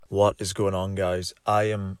What is going on, guys?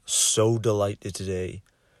 I am so delighted today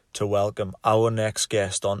to welcome our next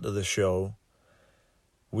guest onto the show.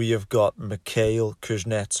 We have got Mikhail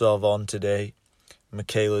Kuznetsov on today.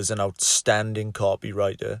 Mikhail is an outstanding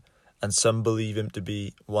copywriter, and some believe him to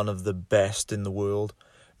be one of the best in the world.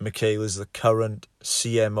 Mikhail is the current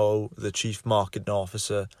CMO, the Chief Marketing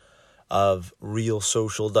Officer of Real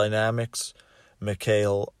Social Dynamics.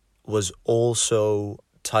 Mikhail was also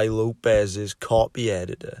Tai Lopez's copy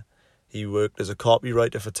editor. He worked as a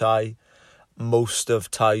copywriter for Tai. Most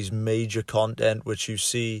of Tai's major content, which you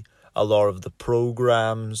see a lot of the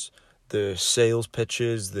programs, the sales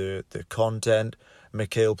pitches, the content,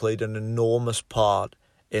 Mikhail played an enormous part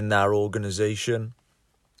in that organization.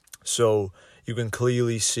 So you can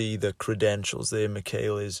clearly see the credentials there.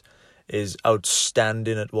 Mikhail is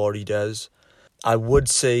outstanding at what he does. I would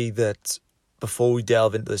say that before we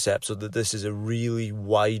delve into this episode, that this is a really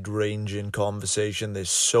wide-ranging conversation. There's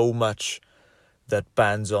so much that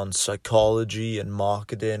bans on psychology and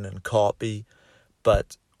marketing and copy,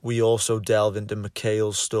 but we also delve into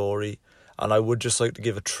Mikhail's story, and I would just like to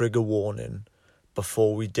give a trigger warning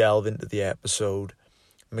before we delve into the episode.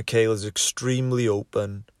 Mikhail is extremely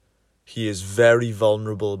open. He is very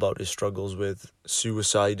vulnerable about his struggles with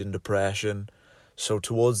suicide and depression. So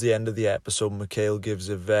towards the end of the episode, Mikhail gives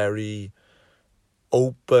a very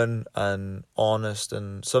open and honest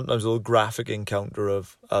and sometimes a little graphic encounter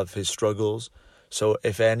of his struggles. So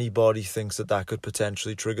if anybody thinks that could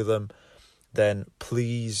potentially trigger them, then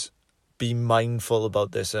please be mindful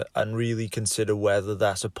about this and really consider whether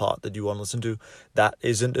that's a part that you want to listen to. That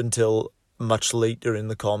isn't until much later in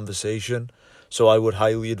the conversation, so I would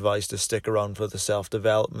highly advise to stick around for the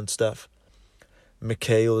self-development stuff.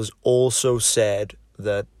 Mikhail has also said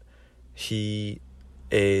that he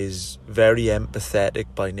is very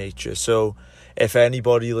empathetic by nature. So if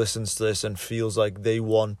anybody listens to this and feels like they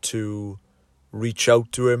want to reach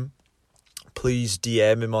out to him, please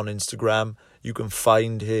DM him on Instagram. You can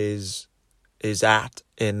find his @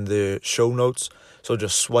 in the show notes. So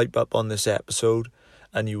just swipe up on this episode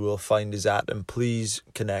and you will find his @ and please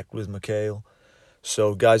connect with Mikhail.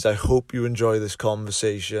 So guys, I hope you enjoy this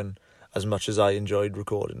conversation as much as I enjoyed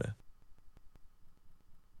recording it.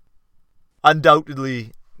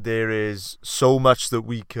 Undoubtedly, there is so much that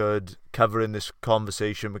we could cover in this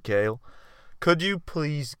conversation, Mikhail. Could you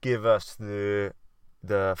please give us the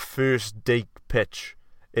first date pitch,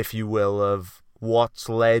 if you will, of what's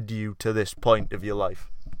led you to this point of your life?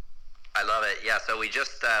 I love it. Yeah. So we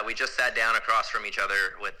just sat down across from each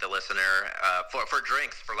other with the listener for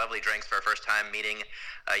drinks, for lovely drinks, for our first time meeting.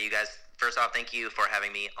 You guys, first off, thank you for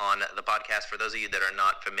having me on the podcast. For those of you that are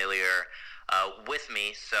not familiar with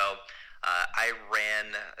me, so I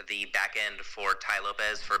ran the back end for Tai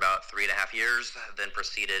Lopez for about 3.5 years, then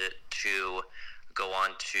proceeded to go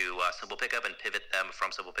on to Simple Pickup and pivot them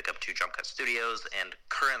from Simple Pickup to Jump Cut Studios. And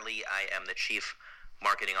currently I am the Chief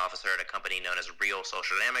Marketing Officer at a company known as Real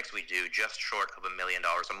Social Dynamics. We do just short of $1 million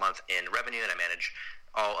a month in revenue, and I manage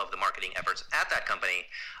all of the marketing efforts at that company.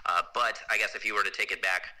 But I guess if you were to take it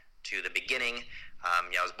back to the beginning,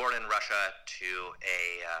 I was born in Russia to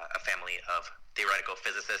a family of theoretical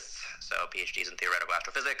physicists, so PhDs in theoretical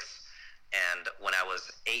astrophysics. And when I was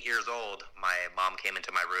 8 years old, my mom came into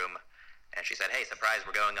my room and she said, "Hey, surprise,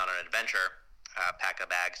 we're going on an adventure. Pack a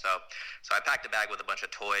bag." So I packed a bag with a bunch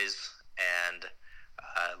of toys, and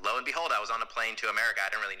lo and behold, I was on a plane to America. I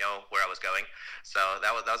didn't really know where I was going, so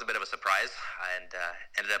that was a bit of a surprise. And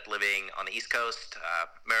ended up living on the East Coast,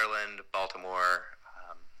 Maryland, Baltimore,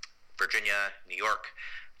 Virginia, New York,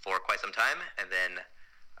 for quite some time, and then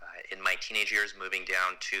in my teenage years, moving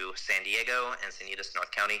down to San Diego, Encinitas,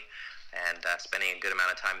 North County, and spending a good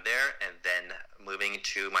amount of time there, and then moving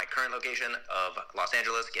to my current location of Los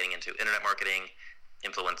Angeles, getting into internet marketing,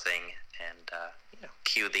 influencing, and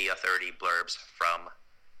cue the authority blurbs from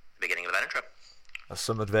the beginning of that intro. That's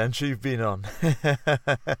some adventure you've been on. Yes,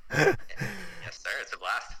 sir. It's a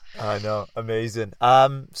blast. I know. Amazing.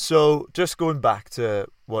 So just going back to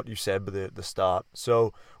what you said at the start.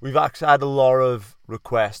 So we've actually had a lot of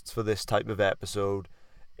requests for this type of episode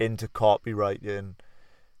into copywriting.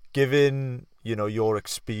 Given, your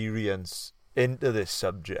experience into this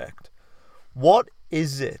subject, what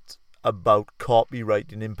is it about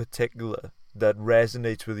copywriting in particular that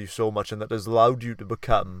resonates with you so much and that has allowed you to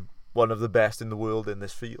become one of the best in the world in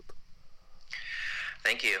this field?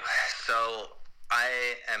 Thank you. So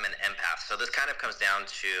I am an empath. So this kind of comes down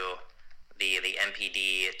to the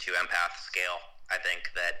NPD to empath scale, I think,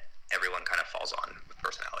 that everyone kind of falls on with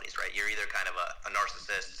personalities, right? You're either kind of a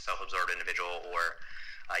narcissist, self-absorbed individual, or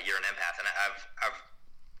you're an empath. And I've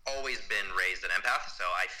always been raised an empath, so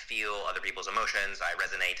I feel other people's emotions. I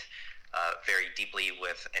resonate very deeply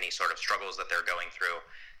with any sort of struggles that they're going through,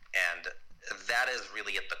 and that is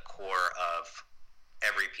really at the core of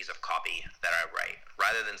every piece of copy that I write.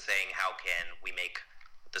 Rather than saying how can we make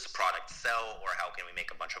this product sell or how can we make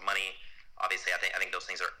a bunch of money, obviously I think those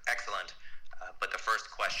things are excellent. But the first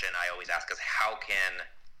question I always ask is how can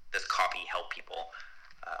this copy help people?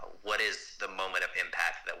 What is the moment of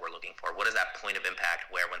impact that we're looking for? What is that point of impact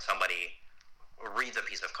where when somebody reads a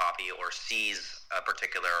piece of copy or sees a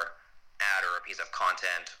particular ad or a piece of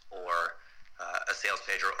content or a sales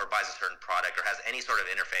page or buys a certain product or has any sort of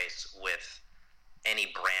interface with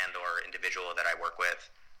any brand or individual that I work with,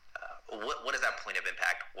 what is that point of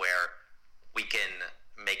impact where we can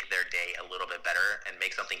make their day a little bit better and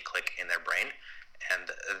make something click in their brain?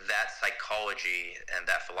 And that psychology and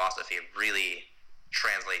that philosophy really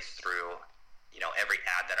translates through, every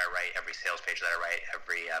ad that I write, every sales page that I write,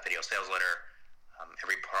 every video sales letter,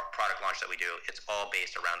 every product launch that we do. It's all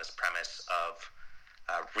based around this premise of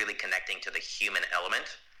really connecting to the human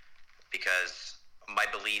element, because my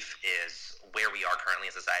belief is where we are currently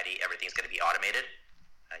in society, everything's going to be automated,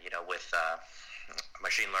 with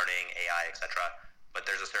machine learning, AI, etc. But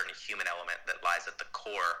there's a certain human element that lies at the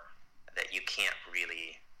core that you can't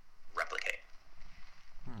really replicate.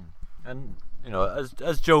 And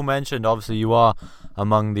as Joe mentioned, obviously you are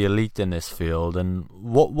among the elite in this field. And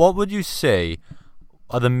what would you say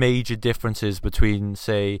are the major differences between,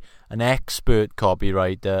 say, an expert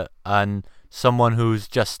copywriter and someone who's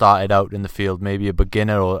just started out in the field, maybe a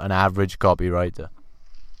beginner or an average copywriter?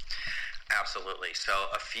 Absolutely. So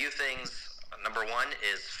a few things. Number one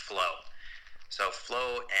is flow. So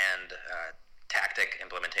flow and tactic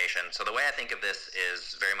implementation. So the way I think of this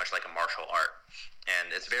is very much like a martial art.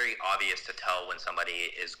 And it's very obvious to tell when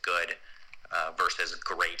somebody is good versus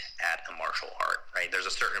great at a martial art, right? There's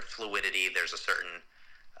a certain fluidity. There's a certain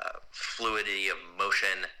fluidity of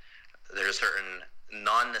motion. There's a certain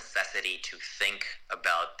non-necessity to think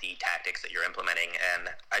about the tactics that you're implementing. And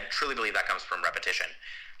I truly believe that comes from repetition.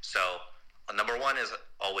 So number one is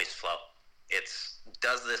always flow.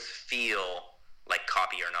 Does this feel like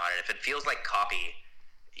copy or not? And if it feels like copy,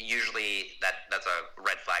 usually that's a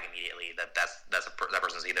red flag immediately. That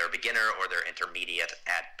person's either a beginner or they're intermediate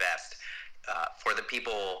at best. For the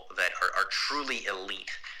people that are truly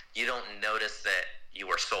elite, you don't notice that you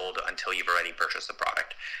were sold until you've already purchased the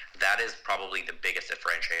product. That is probably the biggest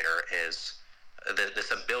differentiator, is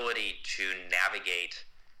this ability to navigate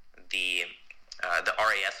the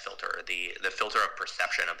RAS filter, the filter of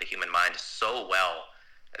perception of the human mind so well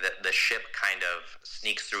that the ship kind of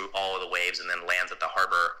sneaks through all of the waves and then lands at the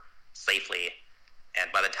harbor safely. And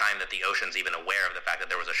by the time that the ocean's even aware of the fact that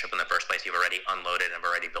there was a ship in the first place, you've already unloaded and have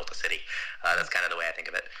already built a city. That's kind of the way I think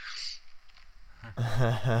of it.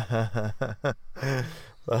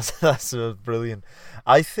 That's brilliant.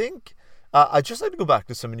 I think I'd just like to go back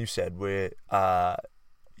to something you said where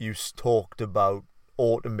you talked about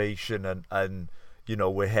automation and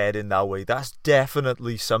we're heading that way. That's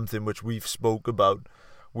definitely something which we've spoke about.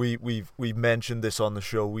 We've mentioned this on the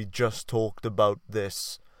show. We just talked about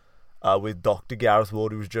this with Dr. Gareth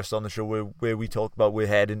Ward, who was just on the show, where we talked about we're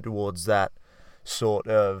heading towards that sort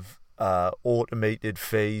of automated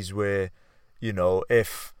phase where,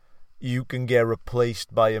 if you can get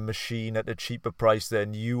replaced by a machine at a cheaper price,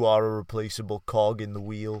 then you are a replaceable cog in the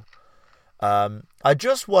wheel. I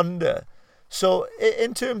just wonder, so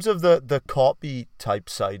in terms of the copy type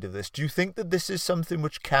side of this, do you think that this is something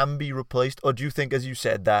which can be replaced, or do you think, as you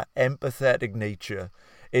said, that empathetic nature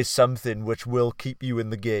is something which will keep you in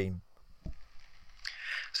the game?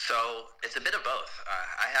 So it's a bit of both.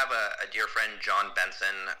 I have a dear friend, John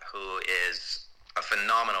Benson, who is a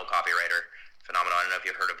phenomenal copywriter. Phenomenal. I don't know if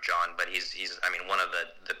you've heard of John, but he's one of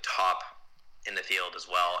the top in the field as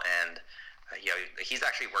well. And he's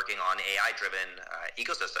actually working on AI-driven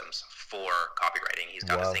ecosystems for copywriting. He's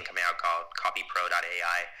got this thing coming out called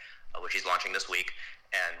copypro.ai, which he's launching this week.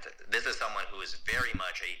 And this is someone who is very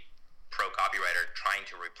much a pro copywriter trying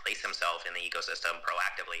to replace himself in the ecosystem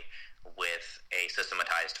proactively with a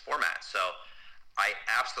systematized format. So I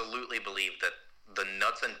absolutely believe that the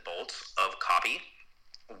nuts and bolts of copy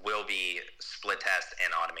will be split test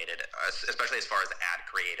and automated, especially as far as ad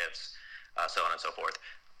creatives, so on and so forth.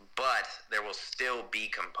 But there will still be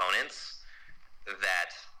components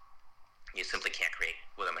that you simply can't create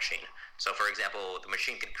with a machine. So for example, the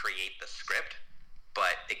machine can create the script,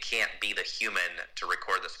 but it can't be the human to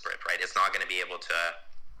record the script, right? It's not going to be able to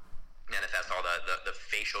manifest all the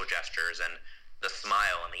facial gestures and the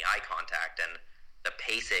smile and the eye contact and the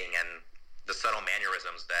pacing and the subtle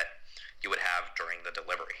mannerisms that you would have during the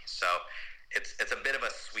delivery. So it's a bit of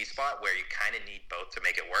a sweet spot where you kind of need both to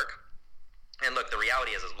make it work. And look, the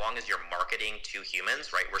reality is, as long as you're marketing to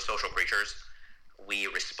humans, right? We're social creatures. We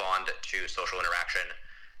respond to social interaction.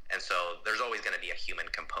 And so there's always going to be a human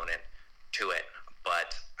component to it.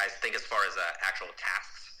 But I think as far as actual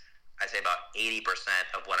tasks, I say about 80%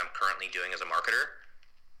 of what I'm currently doing as a marketer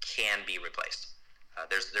can be replaced.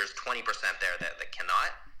 There's 20% there that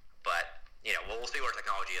cannot, but we'll see where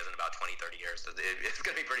technology is in about 20, 30 years. It's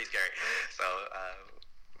going to be pretty scary. So,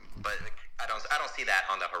 but I don't see that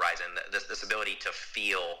on the horizon. This ability to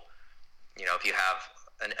feel, if you have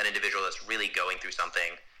an individual that's really going through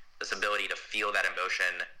something, this ability to feel that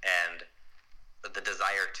emotion and the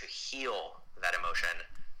desire to heal that emotion,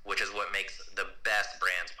 which is what makes the best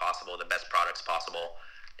brands possible, the best products possible,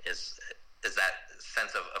 is that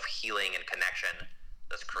sense of healing and connection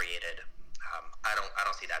that's created. I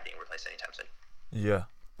don't see that being replaced anytime soon. Yeah,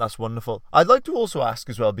 that's wonderful. I'd like to also ask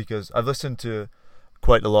as well, because I've listened to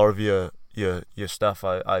quite a lot of your stuff.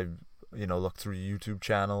 I looked through your YouTube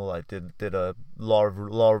channel. I did a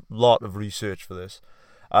lot of research for this,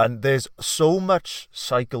 and there's so much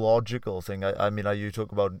psychological thing. I mean, you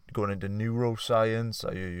talk about going into neuroscience.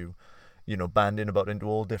 I hear you banding about into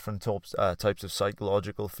all different types of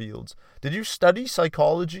psychological fields. Did you study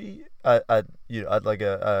psychology at like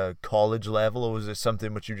a college level, or was it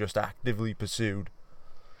something which you just actively pursued?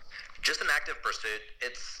 Just an active pursuit.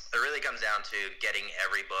 It really comes down to getting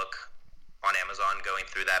every book on Amazon, going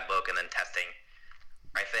through that book, and then testing.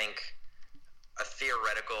 I think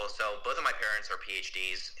so both of my parents are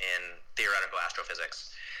PhDs in theoretical astrophysics,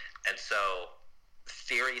 and so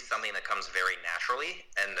theory is something that comes very naturally,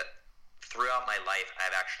 and throughout my life,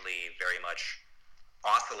 I've actually very much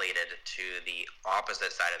oscillated to the opposite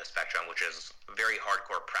side of the spectrum, which is very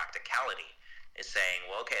hardcore practicality, is saying,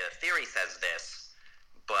 well, okay, the theory says this,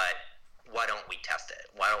 but why don't we test it?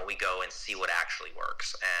 Why don't we go and see what actually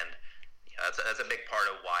works? And that's a big part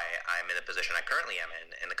of why I'm in the position I currently am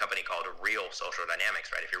in a company called Real Social Dynamics,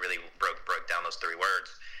 right? If you really broke down those three words,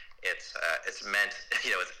 it's meant,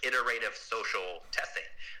 it's iterative social testing,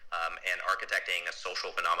 and architecting a social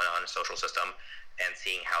phenomenon, a social system, and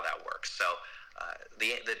seeing how that works. So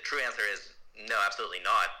the true answer is no, absolutely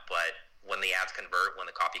not. But when the ads convert, when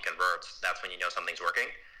the copy converts, that's when you know something's working.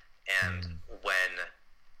 And when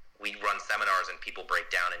we run seminars and people break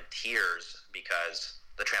down in tears because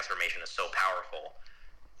the transformation is so powerful,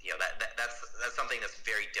 that's something that's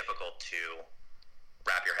very difficult to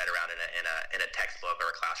wrap your head around in a textbook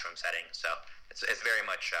or a classroom setting. So it's very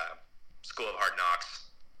much School of Hard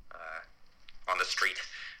Knocks on the street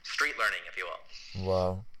learning, if you will.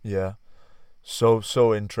 Wow, yeah,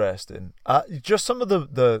 so interesting. Just some of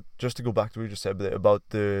the just to go back to what you just said about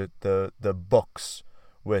the books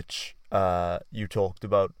which you talked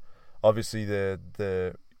about. Obviously,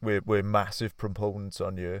 we're massive proponents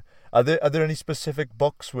on you. Are there any specific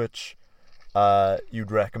books which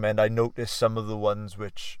you'd recommend? I noticed some of the ones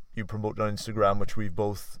which you promote on Instagram, which we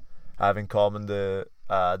both have in common. The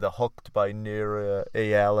Hooked by Nira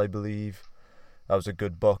Eyal, I believe. That was a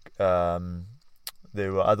good book.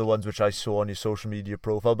 There were other ones which I saw on your social media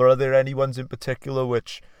profile, but are there any ones in particular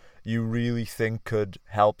which you really think could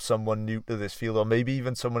help someone new to this field, or maybe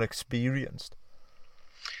even someone experienced?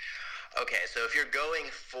 Okay, so if you're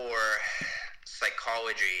going for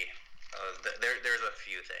psychology, there's a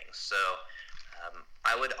few things. So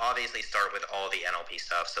I would obviously start with all the NLP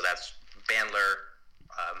stuff. So that's Bandler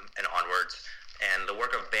and onwards. And the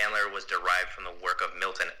work of Bandler was derived from the work of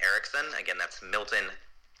Milton Erickson. Again, that's Milton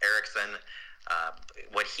Erickson.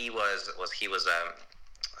 What he was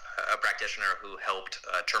a practitioner who helped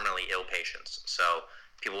terminally ill patients. So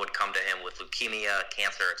people would come to him with leukemia,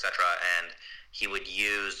 cancer, etc., and he would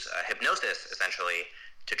use hypnosis essentially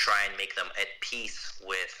to try and make them at peace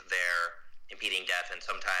with their impeding death, and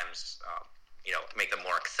sometimes make them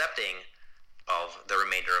more accepting of the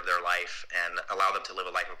remainder of their life and allow them to live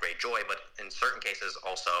a life of great joy, but in certain cases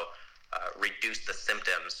also reduce the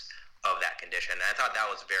symptoms of that condition. And I thought that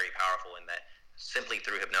was very powerful, in that simply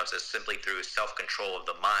through hypnosis, simply through self-control of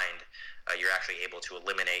the mind, you're actually able to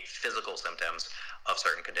eliminate physical symptoms of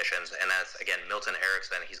certain conditions. And that's, again, Milton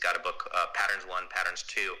Erickson. He's got a book, Patterns 1, Patterns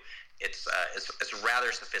 2. It's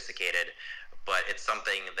rather sophisticated, but it's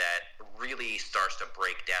something that really starts to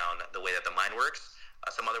break down the way that the mind works.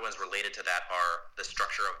 Some other ones related to that are The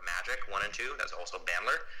Structure of Magic 1 and 2. That's also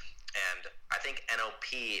Bandler. And I think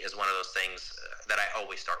NLP is one of those things that I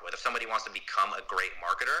always start with. If somebody wants to become a great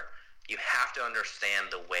marketer, you have to understand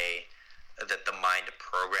the way that the mind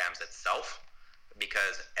programs itself,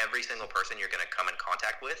 because every single person you're going to come in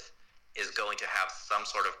contact with is going to have some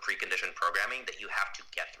sort of preconditioned programming that you have to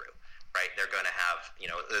get through. right? They're going to have,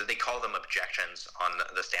 they call them objections on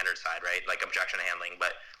the standard side, right? Like objection handling.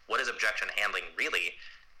 But what is objection handling really?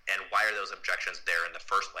 And why are those objections there in the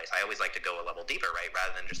first place? I always like to go a level deeper, right?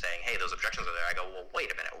 Rather than just saying, hey, those objections are there. I go, well, wait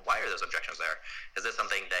a minute. Why are those objections there? Is this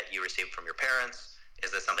something that you received from your parents? Is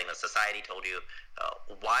this something that society told you?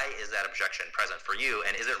 Why is that objection present for you?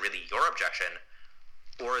 And is it really your objection?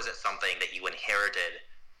 Or is it something that you inherited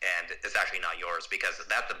and it's actually not yours? Because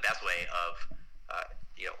that's the best way of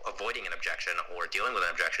avoiding an objection or dealing with an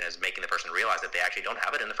objection is making the person realize that they actually don't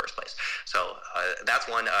have it in the first place. So that's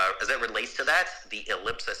one. As it relates to that, the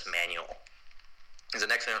Ellipsis Manual is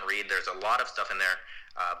an excellent read. There's a lot of stuff in there.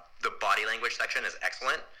 The body language section is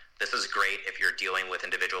excellent. This is great if you're dealing with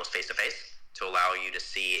individuals face-to-face to allow you to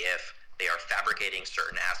see if they are fabricating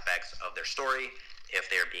certain aspects of their story, if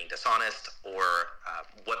they're being dishonest, or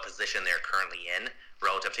what position they're currently in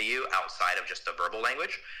relative to you outside of just the verbal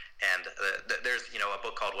language. And there's a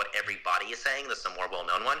book called What Every Body Is Saying. This is a more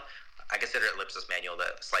well-known one. I consider Ellipsis Manual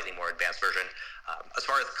the slightly more advanced version. As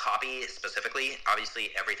far as copy specifically,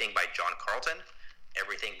 obviously everything by John Carlton,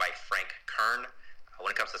 everything by Frank Kern.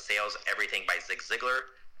 When it comes to sales, everything by Zig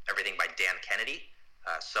Ziglar, everything by Dan Kennedy.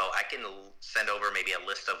 So I can send over maybe a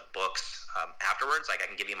list of books afterwards. Like I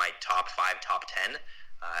can give you my top 5, top 10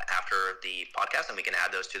 after the podcast, and we can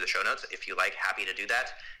add those to the show notes if you like. Happy to do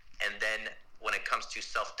that. And then when it comes to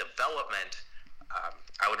self-development,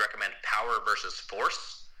 I would recommend Power versus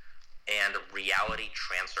Force and Reality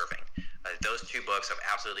Transurfing. Those two books have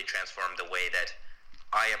absolutely transformed the way that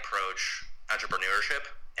I approach entrepreneurship,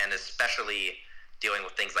 and especially dealing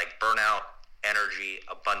with things like burnout, energy,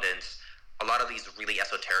 abundance, a lot of these really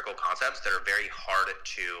esoterical concepts that are very hard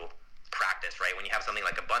to practice, right? When you have something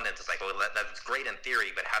like abundance, it's like, well, that's great in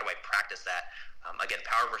theory, but how do I practice that? Again,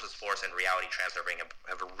 Power versus Force and Reality Transurfing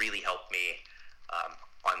have really helped me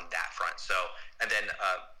on that front. So, and then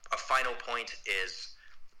a final point is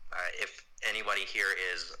if anybody here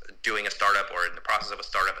is doing a startup or in the process of a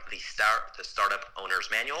startup, the Startup Owner's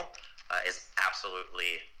Manual is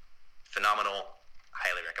absolutely phenomenal.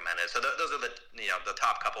 Highly recommended. So those are the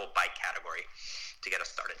top couple by category to get us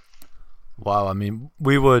started. Wow, I mean,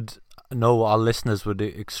 we would know our listeners would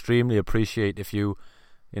extremely appreciate if you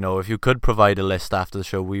could provide a list after the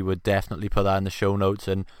show. We would definitely put that in the show notes,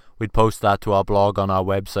 and we'd post that to our blog on our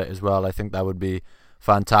website as well. I think that would be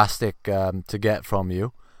fantastic to get from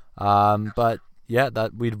you. But yeah,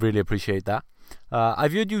 that we'd really appreciate that.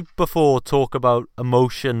 I've heard you before talk about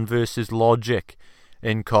emotion versus logic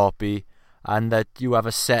in copy, and that you have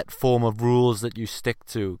a set form of rules that you stick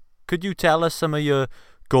to. Could you tell us some of your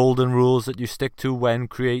golden rules that you stick to when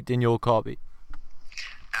creating your copy?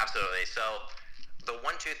 Absolutely. So the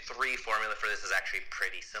 1, 2, 3 formula for this is actually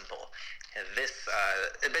pretty simple. And this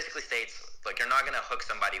it basically states, like, you're not going to hook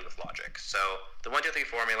somebody with logic. So the 1, 2, 3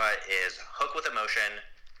 formula is hook with emotion,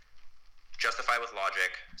 justify with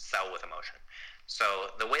logic, sell with emotion.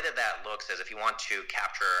 So the way that looks is if you want to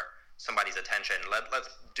capture somebody's attention, let's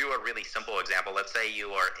do a really simple example. Let's say you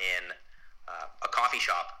are in a coffee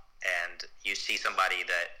shop and you see somebody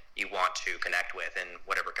that you want to connect with in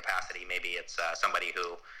whatever capacity. Maybe it's somebody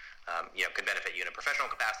who could benefit you in a professional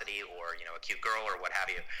capacity, or a cute girl or what have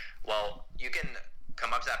you. Well, you can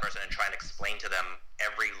come up to that person and try and explain to them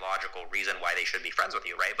every logical reason why they should be friends with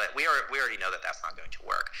you, right? But we already know that that's not going to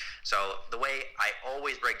work. So the way I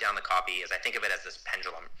always break down the copy is I think of it as this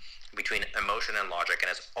pendulum between emotion and logic, and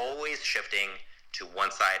it's always shifting to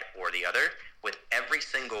one side or the other with every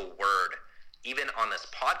single word. Even on this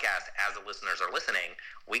podcast, as the listeners are listening,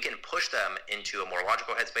 we can push them into a more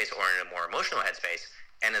logical headspace or in a more emotional headspace,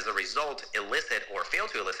 and as a result, elicit or fail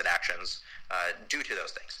to elicit actions due to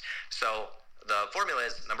those things. So the formula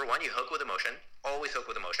is, number 1, you hook with emotion. Always hook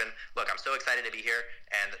with emotion. Look, I'm so excited to be here,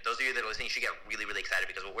 and those of you that are listening should get really, really excited,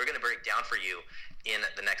 because what we're going to break down for you in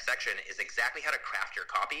the next section is exactly how to craft your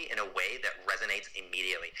copy in a way that resonates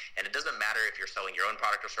immediately. And it doesn't matter if you're selling your own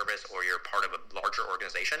product or service or you're part of a larger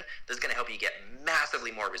organization. This is going to help you get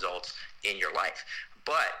massively more results in your life.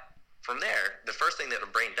 But from there, the first thing that the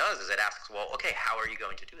brain does is it asks, well, okay, how are you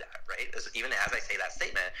going to do that, right? Even as I say that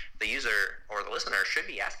statement, the user or the listener should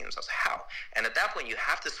be asking themselves, how? And at that point, you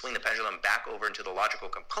have to swing the pendulum back over into the logical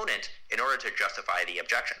component in order to justify the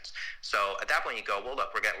objections. So at that point, you go, well,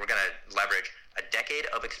 look, we're going to leverage a decade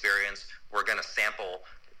of experience. We're going to sample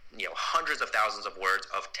hundreds of thousands of words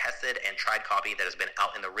of tested and tried copy that has been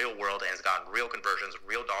out in the real world and has gotten real conversions,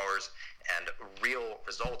 real dollars, and real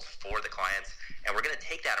results for the clients. And we're going to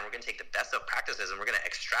take that and we're going to take the best of practices and we're going to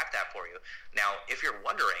extract that for you. Now, if you're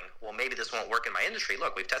wondering, well, maybe this won't work in my industry,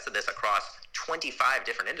 look, we've tested this across 25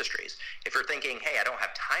 different industries. If you're thinking, hey, I don't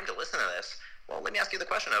have time to listen to this, well, let me ask you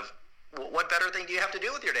the question of, what better thing do you have to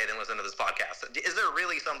do with your day than listen to this podcast? Is there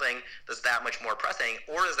really something that's that much more pressing,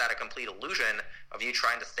 or is that a complete illusion of you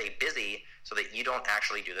trying to stay busy so that you don't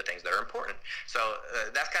actually do the things that are important? So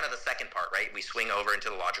that's kind of the second part, right? We swing over into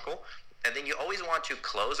the logical, and then you always want to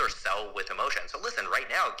close or sell with emotion. So listen, right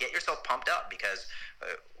now, get yourself pumped up, because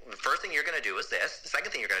the first thing you're going to do is this, the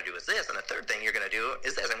second thing you're going to do is this, and the third thing you're going to do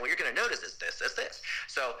is this, and what you're going to notice is this.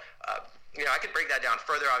 So, I could break that down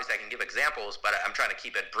further. Obviously, I can give examples, but I'm trying to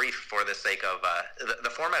keep it brief for the sake of the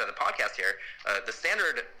format of the podcast here. The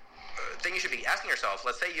standard thing you should be asking yourself,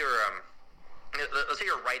 let's say you're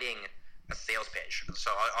writing a sales page.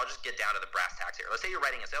 So I'll just get down to the brass tacks here. Let's say you're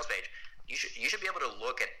writing a sales page. You should be able to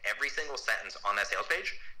look at every single sentence on that sales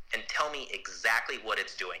page and tell me exactly what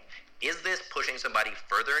it's doing. Is this pushing somebody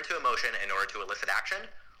further into emotion in order to elicit action,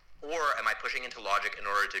 or am I pushing into logic in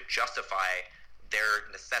order to justify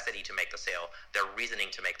their necessity to make the sale, their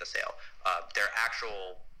reasoning to make the sale, their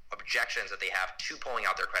actual objections that they have to pulling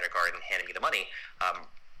out their credit card and handing me the money?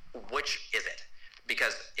 Which is it?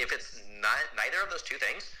 Because if it's neither of those two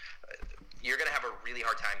things, you're going to have a really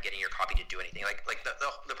hard time getting your copy to do anything. Like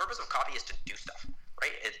the purpose of copy is to do stuff,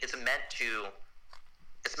 right? It's meant to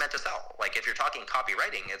sell. Like if you're talking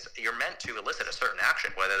copywriting, you're meant to elicit a certain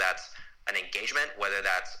action, whether that's an engagement, whether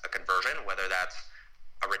that's a conversion, whether that's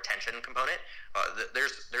a retention component.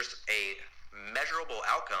 There's a measurable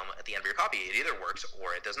outcome at the end of your copy. It either works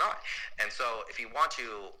or it does not. And so if you want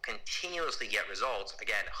to continuously get results,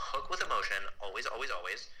 again, hook with emotion, always,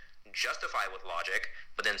 justify with logic,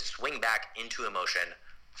 but then swing back into emotion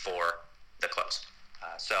for the close.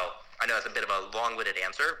 So I know that's a bit of a long-winded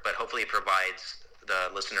answer, but hopefully it provides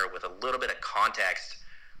the listener with a little bit of context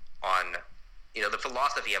on the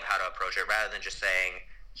philosophy of how to approach it, rather than just saying,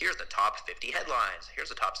 here's the top 50 headlines, here's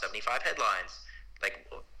the top 75 headlines. Like,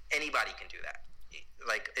 anybody can do that.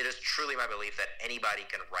 Like, it is truly my belief that anybody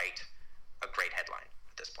can write a great headline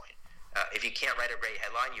at this point. If you can't write a great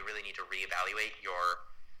headline, you really need to reevaluate your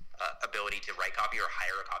ability to write copy or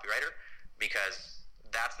hire a copywriter, because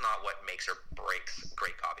that's not what makes or breaks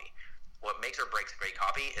great copy. What makes or breaks great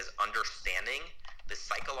copy is understanding the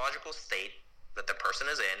psychological state that the person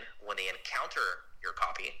is in when they encounter your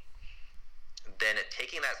copy, then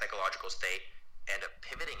taking that psychological state and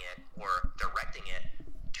pivoting it or directing it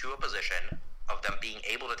to a position of them being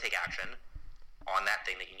able to take action on that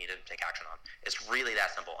thing that you need to take action on. It's really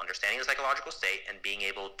that simple. Understanding the psychological state and being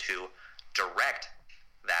able to direct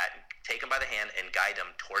that, take them by the hand and guide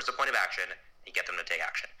them towards the point of action and get them to take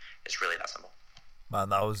action. It's really that simple. Man,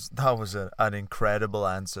 that was an incredible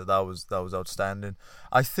answer. That was outstanding.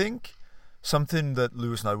 I think something that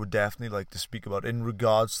Lewis and I would definitely like to speak about in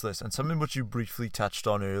regards to this, and something which you briefly touched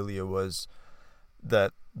on earlier, was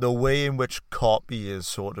that the way in which copy is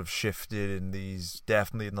sort of shifted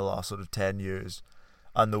definitely in the last sort of 10 years,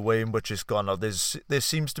 and the way in which it's gone now. There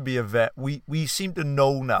seems to be we seem to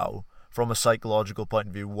know now from a psychological point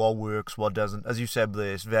of view what works, what doesn't. As you said,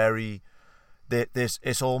 it's very,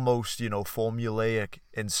 it's almost, formulaic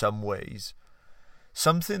in some ways.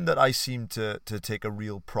 Something that I seem to take a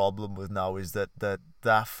real problem with now is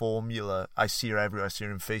that formula, I see it everywhere. I see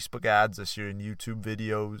it in Facebook ads, I see it in YouTube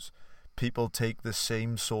videos. People take the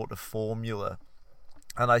same sort of formula,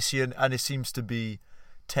 and I see it, and it seems to be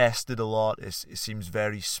tested a lot. It seems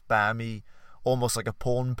very spammy, almost like a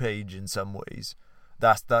porn page in some ways.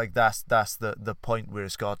 That's the point where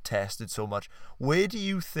it's got tested so much. Where do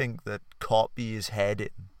you think that copy is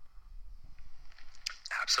heading?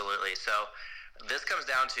 Absolutely. So this comes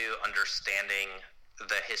down to understanding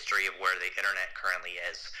the history of where the internet currently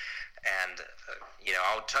is. And,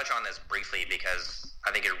 I'll touch on this briefly because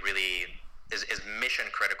I think it really is mission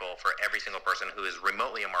critical for every single person who is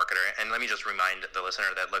remotely a marketer. And let me just remind the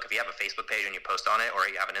listener that, look, if you have a Facebook page and you post on it, or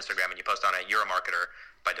you have an Instagram and you post on it, you're a marketer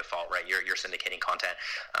by default, right? You're syndicating content.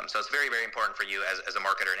 So it's very, very important for you as a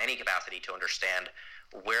marketer in any capacity to understand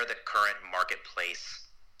where the current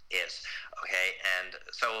marketplace is, okay? And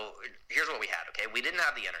so here's what we had, okay? We didn't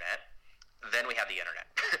have the internet. Then we have the internet.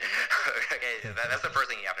 Okay, that's the first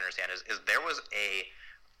thing you have to understand is there was a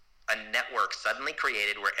network suddenly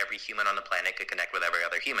created where every human on the planet could connect with every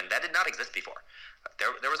other human. That did not exist before.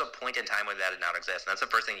 There was a point in time when that did not exist, and that's the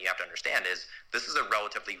first thing you have to understand is this is a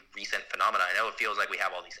relatively recent phenomenon. I know it feels like we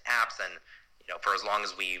have all these apps, and for as long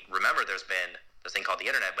as we remember, there's been this thing called the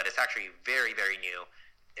internet, but it's actually very, very new.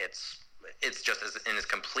 It's just in its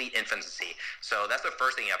complete infancy. So that's the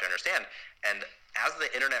first thing you have to understand. And as the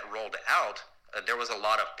internet rolled out, there was a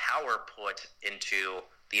lot of power put into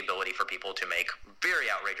the ability for people to make very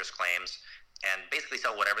outrageous claims and basically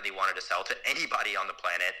sell whatever they wanted to sell to anybody on the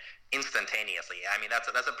planet instantaneously. I mean, that's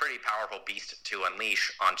a pretty powerful beast to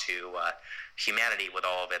unleash onto humanity with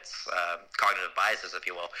all of its cognitive biases, if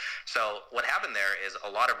you will. So what happened there is a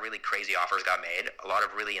lot of really crazy offers got made, a lot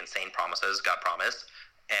of really insane promises got promised,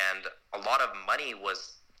 and a lot of money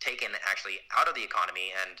was taken actually out of the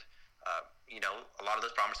economy, and a lot of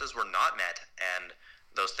those promises were not met, and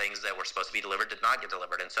those things that were supposed to be delivered did not get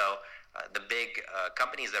delivered. And so the big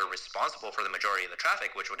companies that are responsible for the majority of the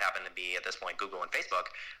traffic, which would happen to be at this point Google and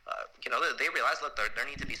Facebook, they realized, look, there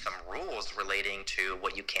need to be some rules relating to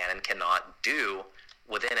what you can and cannot do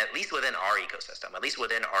at least within our ecosystem, at least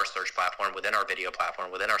within our search platform, within our video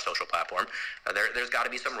platform, within our social platform. There's got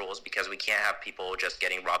to be some rules, because we can't have people just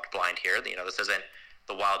getting robbed blind here. This isn't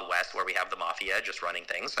the Wild West where we have the mafia just running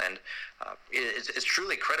things, and it's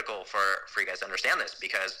truly critical for you guys to understand this,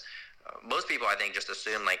 because most people, I think, just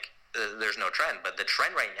assume there's no trend, but the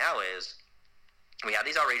trend right now is we have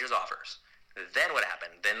these outrageous offers. Then what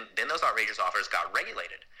happened? Then those outrageous offers got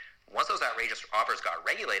regulated. Once those outrageous offers got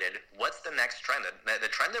regulated, what's the next trend? The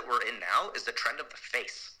trend that we're in now is the trend of the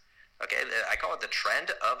face. Okay, I call it the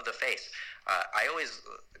trend of the face. I always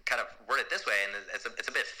kind of word it this way, and it's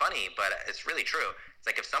a bit funny, but it's really true. It's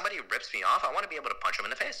like, if somebody rips me off, I want to be able to punch them in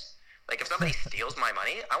the face. Like, if somebody steals my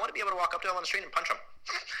money, I want to be able to walk up to them on the street and punch them.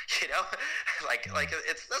 That's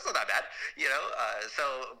not that bad.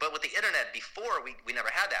 But with the internet before, we never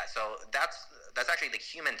had that. So that's actually the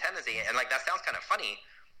human tendency, and that sounds kind of funny,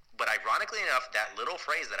 but ironically enough, that little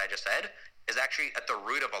phrase that I just said is actually at the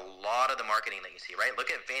root of a lot of the marketing that you see, right? Look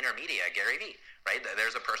at VaynerMedia, Gary Vee, right?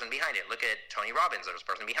 There's a person behind it. Look at Tony Robbins, there's a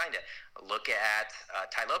person behind it. Look at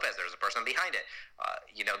Tai Lopez, there's a person behind it.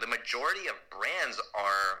 The majority of brands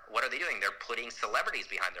what are they doing? They're putting celebrities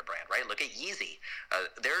behind their brand, right? Look at Yeezy.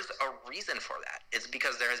 There's a reason for that. It's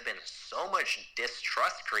because there has been so much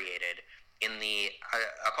distrust created in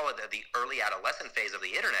I'll call it the early adolescent phase of the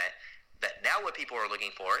internet, that now what people are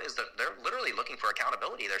looking for is that they're literally looking for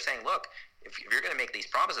accountability. They're saying, look, if you're going to make these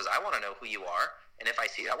promises, I want to know who you are, and if I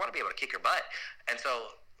see you, I want to be able to kick your butt. And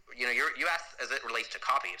so, you asked as it relates to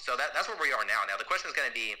copy. So that's where we are now. Now the question is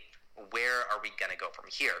going to be, where are we going to go from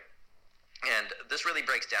here? And this really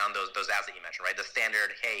breaks down those ads that you mentioned, right? The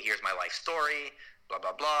standard, hey, here's my life story, blah,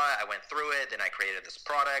 blah, blah. I went through it, then I created this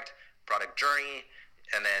product journey,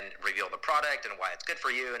 and then reveal the product and why it's good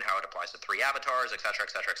for you and how it applies to 3 avatars, et cetera,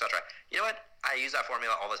 et cetera, et cetera. You know what? I use that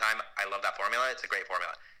formula all the time. I love that formula. It's a great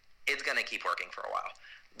formula. It's going to keep working for a while.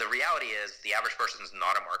 The reality is the average person is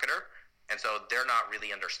not a marketer, and so they're not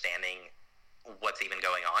really understanding what's even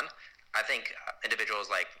going on. I think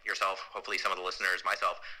individuals like yourself, hopefully some of the listeners,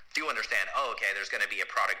 myself, do understand, there's going to be a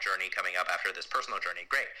product journey coming up after this personal journey.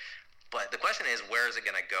 Great. But the question is, where is it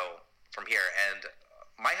going to go from here? And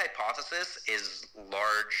my hypothesis is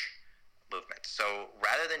large movements. So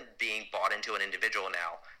rather than being bought into an individual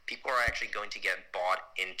now, people are actually going to get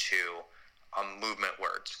bought into movement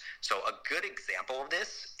words. So a good example of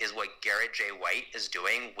this is what Garrett J. White is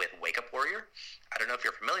doing with Wake Up Warrior. I don't know if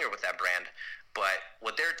you're familiar with that brand, but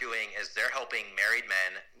what they're doing is they're helping married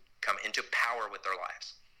men come into power with their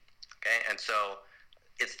lives. Okay, and so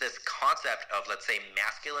it's this concept of, let's say,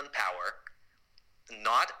 masculine power,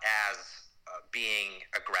 not as being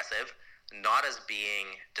aggressive, not as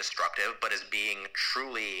being destructive, but as being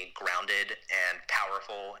truly grounded and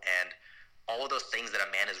powerful and all of those things that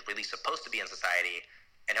a man is really supposed to be in society,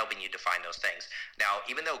 and helping you define those things. Now,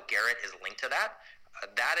 even though Garrett is linked to that,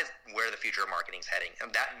 that is where the future of marketing is heading.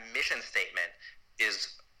 And that mission statement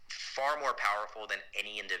is far more powerful than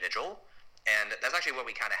any individual. And that's actually what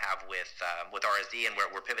we kind of have with RSD, and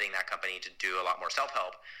we're pivoting that company to do a lot more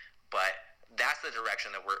self-help. But that's the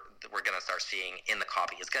direction that we're going to start seeing in the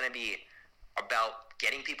copy. It's going to be about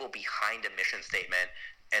getting people behind a mission statement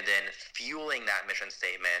and then fueling that mission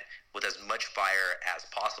statement with as much fire as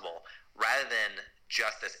possible, rather than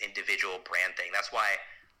just this individual brand thing. That's why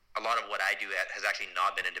a lot of what I do has actually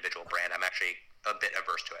not been individual brand. I'm actually a bit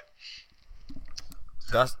averse to it.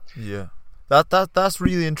 That's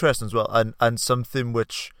really interesting as well, and something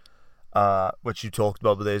which you talked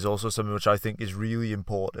about, but there's also something which I think is really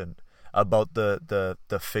important about the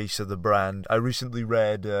face of the brand. I recently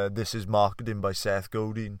read This Is Marketing by Seth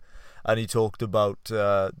Godin, and he talked about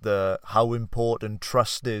how important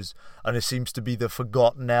trust is, and it seems to be the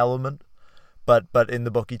forgotten element. But in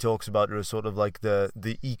the book he talks about it as sort of like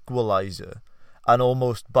the equalizer, and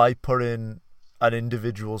almost by putting an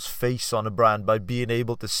individual's face on a brand, by being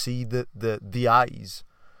able to see the eyes,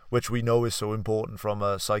 which we know is so important from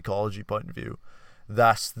a psychology point of view,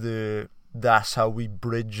 that's how we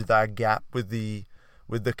bridge that gap with the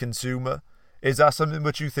consumer. Is that something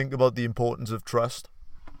which you think about, the importance of trust?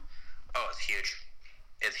 Oh, it's huge.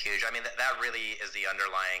 It's huge. I mean, that really is the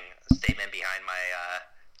underlying statement behind my,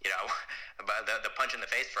 the punch in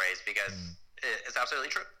the face phrase, because it's absolutely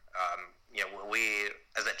true. We,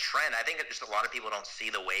 as a trend, I think that just a lot of people don't see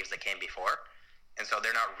the waves that came before, and so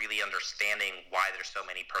they're not really understanding why there's so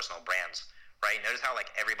many personal brands, right? Notice how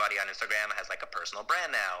like everybody on Instagram has like a personal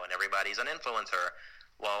brand now, and everybody's an influencer.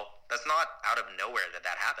 Well, that's not out of nowhere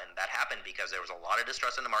that happened. That happened because there was a lot of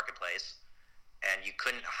distrust in the marketplace, and you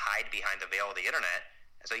couldn't hide behind the veil of the internet,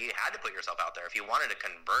 and so you had to put yourself out there. If you wanted to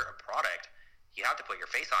convert a product, you have to put your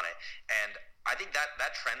face on it. And I think that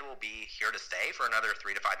trend will be here to stay for another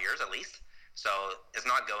 3 to 5 years at least. So it's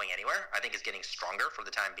not going anywhere. I think it's getting stronger for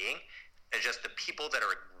the time being. It's just the people that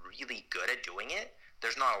are really good at doing it,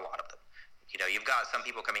 there's not a lot of them. You've got some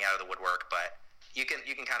people coming out of the woodwork, but you can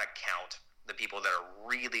kind of count the people that are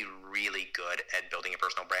really, really good at building a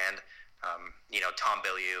personal brand. Tom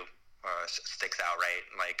Bilyeu sticks out, right?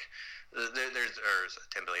 Like there's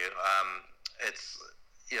Tim Bilyeu. It's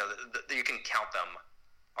you can count them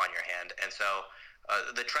on your hand, and so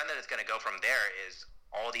the trend that it's going to go from there is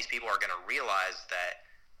all these people are going to realize that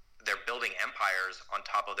they're building empires on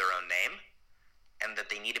top of their own name, and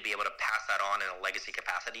that they need to be able to pass that on in a legacy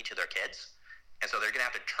capacity to their kids. And so they're going to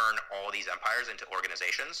have to turn all these empires into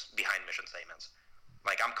organizations behind mission statements.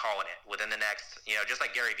 Like, I'm calling it within the next, just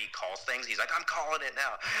like Gary Vee calls things, he's like, I'm calling it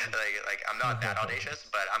now. like I'm not that audacious,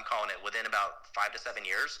 but I'm calling it within about 5 to 7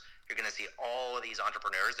 years. You're going to see all of these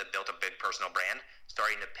entrepreneurs that built a big personal brand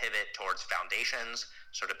starting to pivot towards foundations,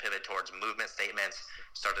 start to pivot towards movement statements,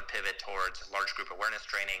 start to pivot towards large group awareness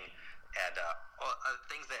training, and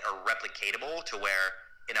things that are replicatable to where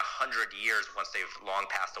in 100 years, once they've long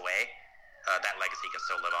passed away, that legacy can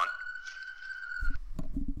still live on.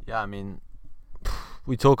 Yeah, I mean,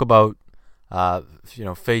 we talk about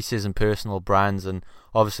faces and personal brands, and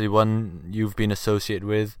obviously one you've been associated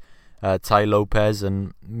with, Tai Lopez,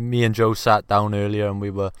 and me and Joe sat down earlier and we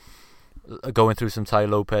were going through some Tai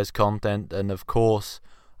Lopez content, and of course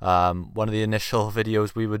one of the initial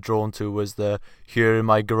videos we were drawn to was the Here in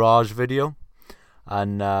My Garage video,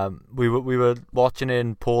 and we were watching it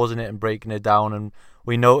and pausing it and breaking it down, and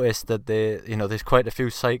we noticed that there's quite a few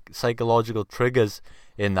psychological triggers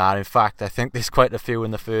in that. In fact, I think there's quite a few in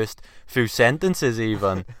the first few sentences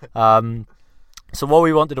even. So what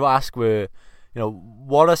we wanted to ask were,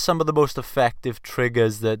 what are some of the most effective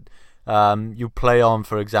triggers that you play on,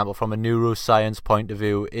 for example, from a neuroscience point of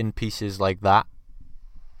view in pieces like that?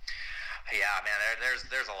 Yeah, man,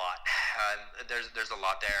 there's a lot. There's a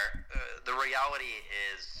lot there. The reality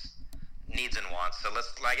is needs and wants. So let's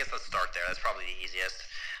start there. That's probably the easiest.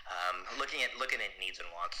 Looking at needs and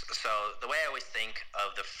wants. So the way I always think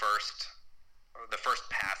of the first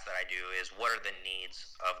pass that I do is, what are the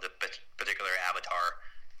needs of the particular avatar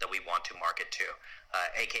that we want to market to?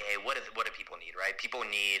 AKA, what do people need, right? People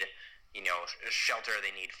need, shelter.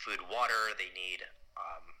 They need food, water. They need,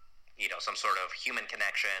 some sort of human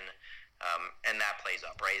connection. And that plays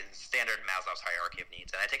up, right? Standard Maslow's hierarchy of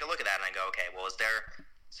needs. And I take a look at that and I go, okay, well, is there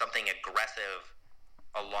something aggressive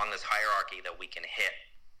along this hierarchy that we can hit?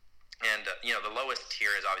 And, the lowest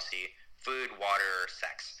tier is obviously food, water,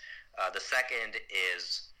 sex. The second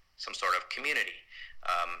is some sort of community.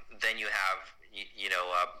 Then you have,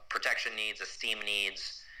 protection needs, esteem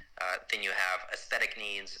needs. Then you have aesthetic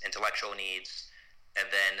needs, intellectual needs. And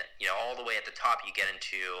then, all the way at the top, you get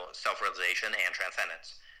into self-realization and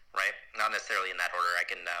transcendence, right? Not necessarily in that order. I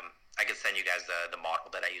can send you guys the model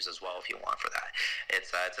that I use as well if you want for that. It's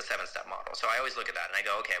a 7-step model. So I always look at that and I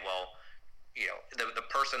go, okay, well, the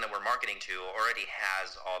person that we're marketing to already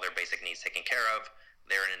has all their basic needs taken care of.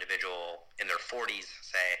 They're an individual in their 40s,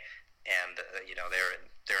 say, and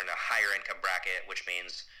they're in a higher income bracket, which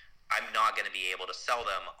means I'm not going to be able to sell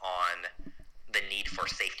them on the need for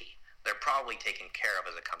safety. They're probably taken care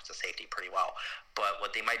of as it comes to safety pretty well. But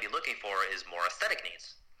what they might be looking for is more aesthetic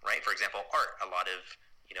needs, right? For example, art. A lot of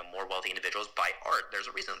more wealthy individuals buy art.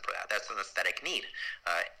 There's a reason for that. That's an aesthetic need.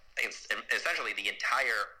 Essentially, the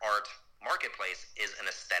entire art marketplace is an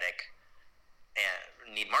aesthetic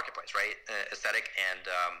need marketplace, right? Aesthetic and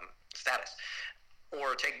status.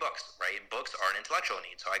 Or take books, right? Books are an intellectual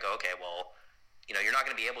need. So I go, okay, well, you're not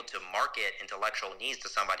going to be able to market intellectual needs to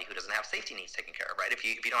somebody who doesn't have safety needs taken care of, right? If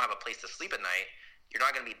you don't have a place to sleep at night, you're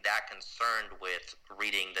not going to be that concerned with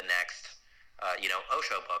reading the next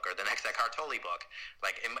Osho book or the next Eckhart Tolle book.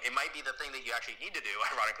 Like, it might be the thing that you actually need to do,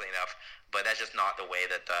 ironically enough, but that's just not the way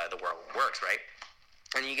that the world works, right?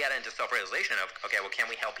 And you get into self-realization of, okay, well,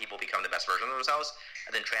 can we help people become the best version of themselves?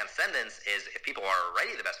 And then transcendence is, if people are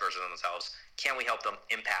already the best version of themselves, can we help them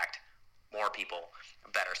impact more people,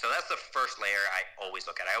 better. So that's the first layer I always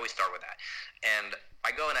look at. I always start with that. And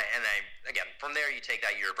I go and I again, from there you take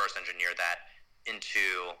that, you reverse engineer that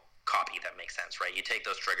into copy that makes sense, right? You take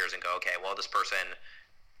those triggers and go, okay, well, this person,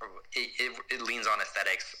 it leans on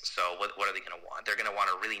aesthetics, so what are they going to want? They're going to want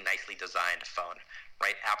a really nicely designed phone,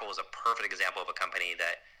 right? Apple is a perfect example of a company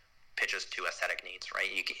that pitches to aesthetic needs, right?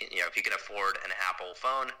 If you can afford an Apple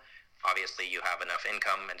phone, obviously you have enough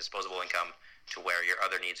income and disposable income to where your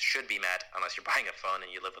other needs should be met, unless you're buying a phone and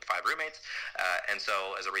you live with 5 roommates. And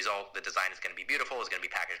so as a result, the design is going to be beautiful, it's going to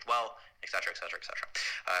be packaged well, et cetera, et cetera, et cetera.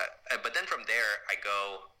 But then from there, I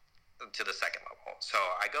go to the second level. So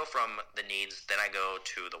I go from the needs, then I go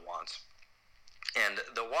to the wants. And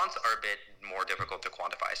the wants are a bit more difficult to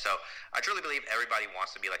quantify. So I truly believe everybody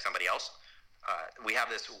wants to be like somebody else. We have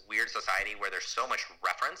this weird society where there's so much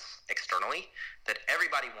reference externally that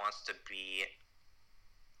everybody wants to be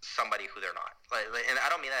somebody who they're not. And I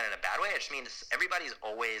don't mean that in a bad way. I just mean everybody's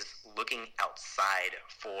always looking outside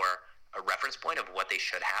for a reference point of what they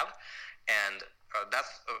should have. And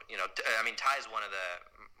that's, Ty is one of the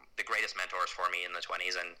greatest mentors for me in the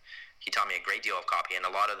 20s, and he taught me a great deal of copy, and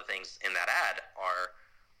a lot of the things in that ad are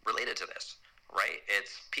related to this, right?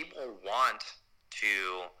 It's people want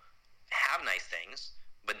to have nice things,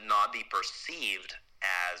 but not be perceived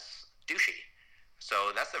as douchey.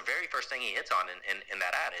 So that's the very first thing he hits on in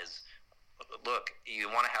that ad is, look,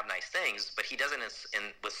 you want to have nice things, but he does it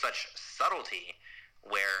with such subtlety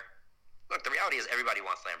where, look, the reality is everybody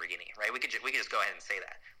wants Lamborghini, right? We could just go ahead and say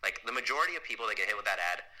that. Like, the majority of people that get hit with that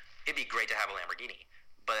ad, it'd be great to have a Lamborghini.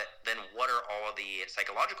 But then what are all of the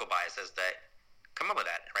psychological biases that come up with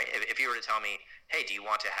that, right? If you were to tell me, hey, do you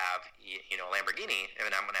want to have, a Lamborghini,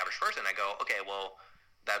 and I'm an average person, I go, okay, well,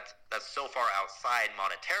 that's so far outside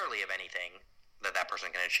monetarily of anything that person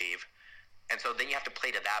can achieve. And so then you have to play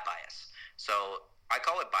to that bias. So I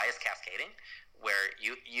call it bias cascading, where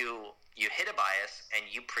you hit a bias and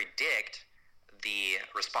you predict the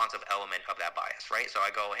responsive element of that bias, right? So I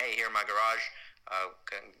go, hey, here in my garage,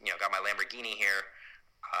 got my Lamborghini here.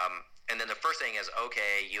 And then the first thing is,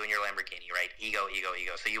 okay, you and your Lamborghini, right? Ego.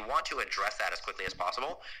 So you want to address that as quickly as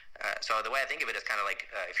possible. So the way I think of it is kind of like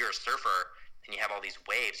if you're a surfer and you have all these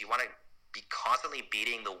waves, you want to be constantly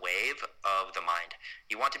beating the wave of the mind.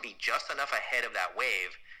 You want to be just enough ahead of that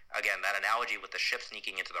wave. Again, that analogy with the ship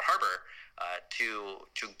sneaking into the harbor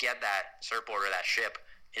to get that surfboard or that ship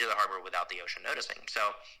into the harbor without the ocean noticing.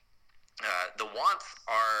 So the wants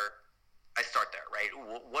are, I start there, right?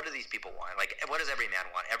 What do these people want? Like, what does every man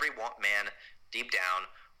want? Every man deep down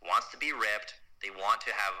wants to be ripped. They want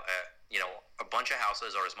to have a bunch of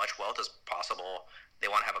houses or as much wealth as possible. They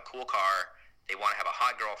want to have a cool car. They want to have a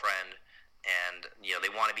hot girlfriend, and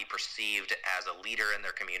they want to be perceived as a leader in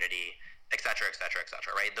their community, et cetera, et cetera, et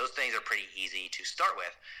cetera, right? Those things are pretty easy to start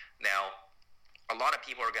with. Now, a lot of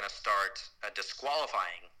people are going to start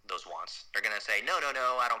disqualifying those wants. They're going to say, no,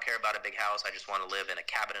 I don't care about a big house. I just want to live in a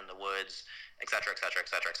cabin in the woods, et cetera, et cetera, et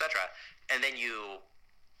cetera, et cetera. And then you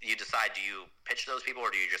decide, do you pitch those people,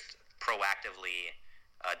 or do you just proactively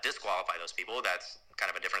disqualify those people? That's kind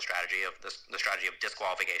of a different strategy of the strategy of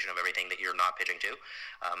disqualification of everything that you're not pitching to.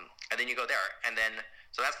 And then you go there. And then,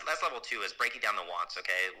 so that's level 2 is breaking down the wants.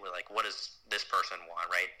 Okay. We're like, what does this person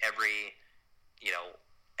want, right? Every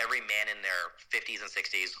man in their 50s and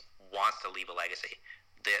 60s wants to leave a legacy.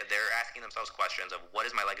 They're asking themselves questions of, what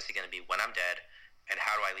is my legacy going to be when I'm dead? And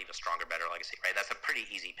how do I leave a stronger, better legacy, right? That's a pretty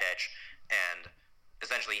easy pitch. And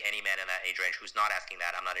essentially any man in that age range who's not asking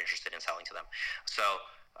that, I'm not interested in selling to them. So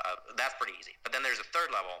that's pretty easy. But then there's a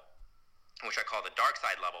third level, which I call the dark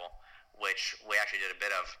side level, which we actually did a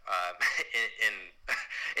bit of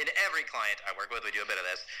in every client I work with. We do a bit of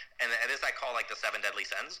this. And this I call like the 7 deadly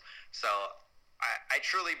sins. So I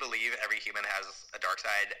truly believe every human has a dark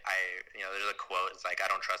side. There's a quote. It's like, I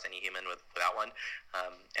don't trust any human without one,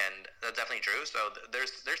 and that's definitely true. So there's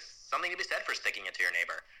something to be said for sticking it to your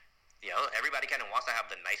neighbor. Everybody kind of wants to have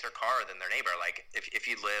the nicer car than their neighbor. Like if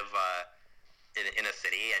you live in a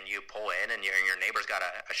city and you pull in and your neighbor's got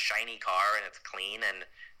a shiny car and it's clean, and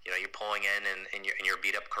you're pulling in your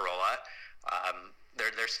beat up Corolla.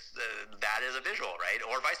 There's that is a visual, right?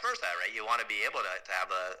 Or vice versa, right? You want to be able to have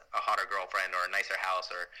a hotter girlfriend or a nicer house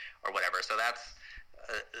or whatever. So that's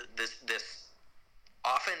this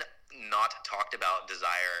often not talked about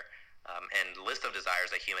desire and list of desires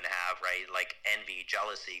that humans have, right? Like envy,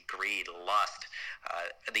 jealousy, greed, lust,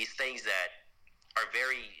 these things that are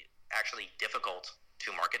very actually difficult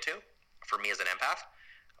to market to for me as an empath,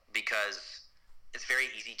 because it's very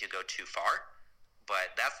easy to go too far.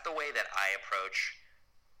 But that's the way that I approach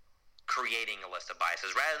creating a list of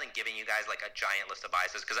biases, rather than giving you guys like a giant list of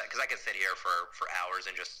biases, because I could sit here for hours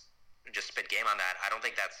and just just spit game on that. I don't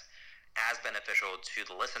think that's as beneficial to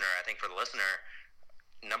the listener. I think for the listener,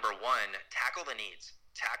 number one, tackle the needs.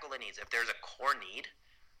 Tackle the needs. If there's a core need,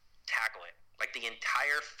 tackle it. Like the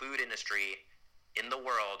entire food industry in the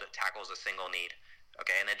world tackles a single need.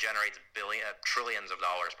 Okay, and it generates trillions of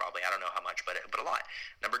dollars probably. I don't know how much, but a lot.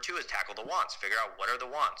 Number two is tackle the wants. Figure out what are the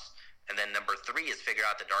wants. And then number three is figure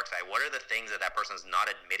out the dark side. What are the things that person's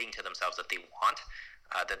not admitting to themselves that they want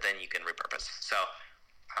that then you can repurpose? So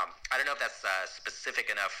I don't know if that's specific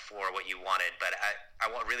enough for what you wanted, but I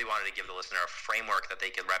really wanted to give the listener a framework that they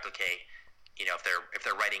could replicate. You know, if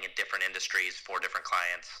they're writing in different industries for different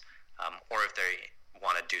clients, or if they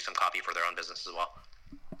want to do some copy for their own business as well.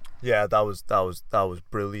 Yeah, that was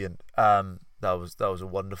brilliant. That was a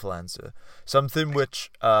wonderful answer. Something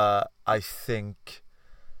which I've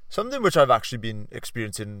actually been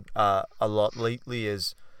experiencing a lot lately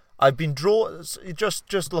is I've been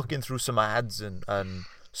just looking through some ads and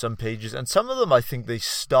some pages, and some of them I think they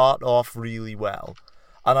start off really well,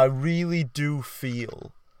 and I really do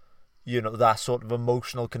feel, you know, that sort of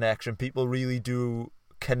emotional connection. People really do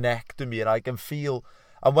connect to me, and I can feel.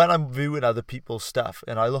 And when I'm viewing other people's stuff,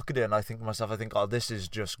 and I look at it and I think to myself, oh, this is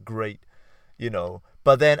just great, you know.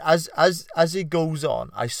 But then as it goes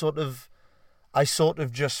on, I sort of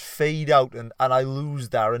just fade out, and I lose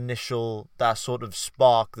that sort of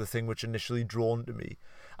spark, the thing which initially drawn to me.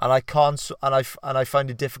 And I can't, and I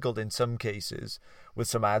find it difficult in some cases with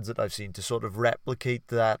some ads that I've seen to sort of replicate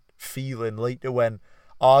that feeling later, when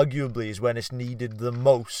arguably is when it's needed the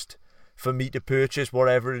most for me to purchase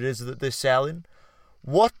whatever it is that they're selling.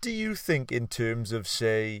 What do you think in terms of,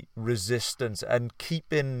 say, resistance and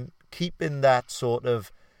keeping that sort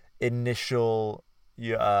of initial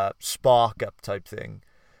spark up type thing,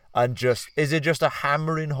 and is it just a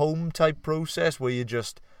hammering home type process where you're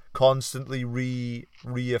just constantly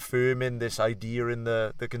reaffirming this idea in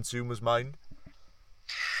the consumer's mind?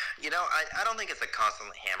 You know, I don't think it's a constant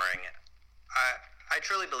hammering. I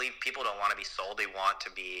truly believe people don't want to be sold. They want to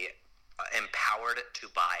be empowered to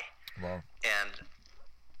buy. Wow. And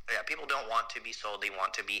yeah, people don't want to be sold. They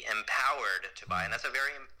want to be empowered to buy. And that's a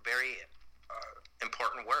very, very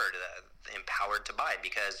important word, empowered to buy,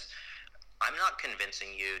 because I'm not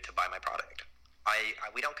convincing you to buy my product.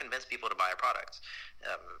 We don't convince people to buy our products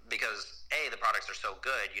because the products are so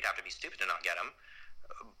good, you'd have to be stupid to not get them.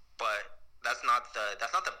 But that's not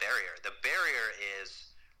the barrier. The barrier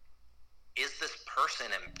is this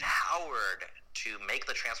person empowered to make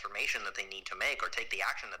the transformation that they need to make, or take the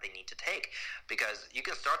action that they need to take? Because you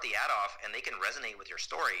can start the ad off and they can resonate with your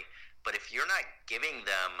story, but if you're not giving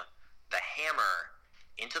them the hammer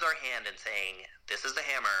into their hand and saying, this is the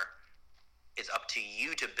hammer, it's up to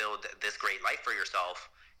you to build this great life for yourself,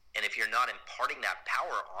 and if you're not imparting that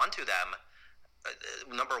power onto them,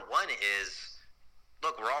 number one is,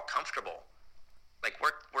 look, we're all comfortable. Like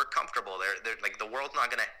we're comfortable. They're like, the world's not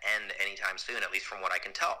going to end anytime soon, at least from what I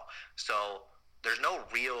can tell. So there's no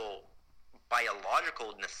real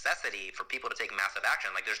biological necessity for people to take massive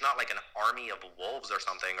action. Like there's not like an army of wolves or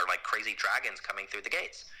something, or like crazy dragons coming through the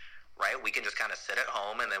gates, right? We can just kind of sit at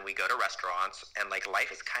home, and then we go to restaurants, and like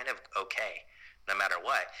life is kind of okay no matter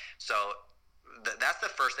what. So that's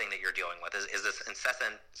the first thing that you're dealing with is this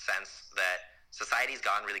incessant sense that society's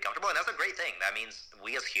gotten really comfortable, and that's a great thing. That means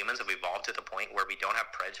we as humans have evolved to the point where we don't have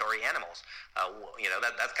predatory animals. You know,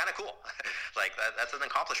 that's kind of cool. Like that's an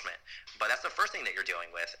accomplishment. But that's the first thing that you're dealing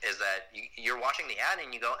with, is that you're watching the ad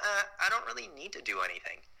and you go, I don't really need to do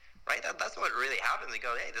anything, right? That's what really happens. You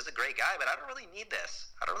go, hey, this is a great guy, but I don't really need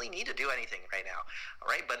this. I don't really need to do anything right now, all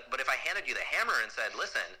right? But if I handed you the hammer and said,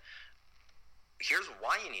 listen, here's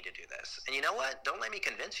why you need to do this, and you know what? Don't let me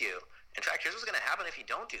convince you. In fact, here's what's going to happen if you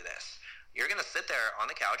don't do this. You're going to sit there on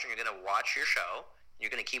the couch and you're going to watch your show. You're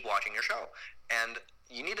going to keep watching your show. And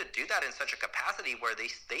you need to do that in such a capacity where they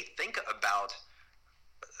think about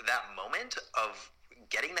that moment of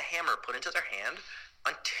getting the hammer put into their hand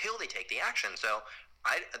until they take the action. So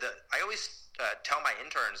I always tell my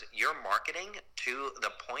interns, you're marketing to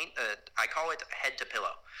the point, I call it head to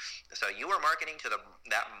pillow. So you are marketing to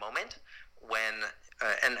that moment when,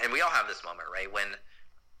 and we all have this moment, right? When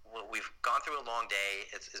we've gone through a long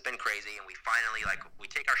day, it's been crazy, and we finally, like, we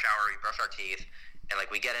take our shower, we brush our teeth, and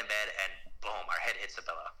like we get in bed, and boom, our head hits the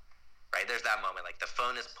pillow, right? There's that moment, like the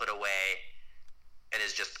phone is put away, and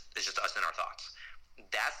it's just us and our thoughts.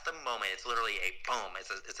 That's the moment. It's literally a boom.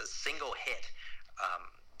 It's a single hit.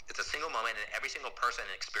 It's a single moment, and every single person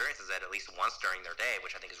experiences it at least once during their day,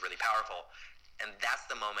 which I think is really powerful. And that's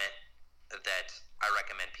the moment that I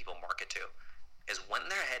recommend people market to, is when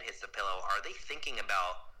their head hits the pillow, are they thinking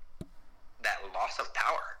about that loss of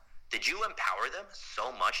power? Did you empower them so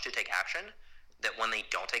much to take action that when they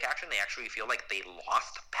don't take action, they actually feel like they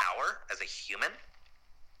lost power as a human.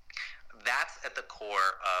 That's at the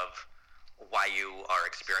core of why you are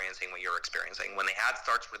experiencing what you're experiencing. When the ad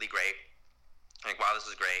starts really great, like, wow, this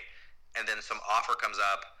is great, and then some offer comes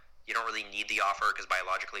up, you don't really need the offer because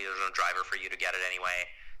biologically there's no driver for you to get it anyway,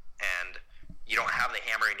 and you don't have the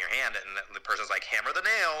hammer in your hand, and the person's like, hammer the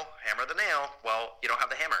nail. Well, you don't have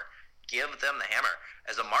the hammer. Give them the hammer.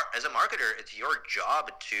 As a marketer, it's your job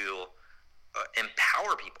to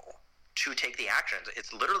empower people to take the actions.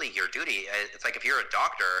 It's literally your duty. It's like if you're a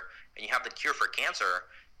doctor and you have the cure for cancer,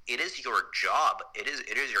 it is your job. It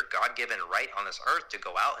is your God-given right on this earth to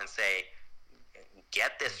go out and say,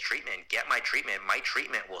 get this treatment, get my treatment. My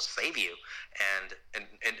treatment will save you. And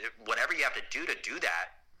whatever you have to do that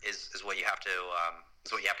is what you have to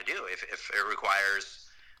do. If it requires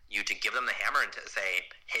you to give them the hammer and to say,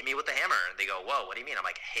 hit me with the hammer. And they go, whoa, what do you mean? I'm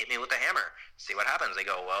like, hit me with the hammer. See what happens. They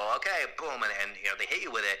go, well, okay, boom. And they hit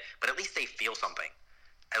you with it, but at least they feel something.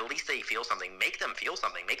 Make them feel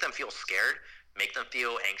something. Make them feel scared. Make them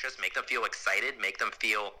feel anxious. Make them feel excited. Make them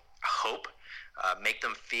feel hope. Make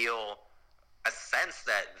them feel a sense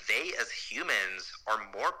that they as humans are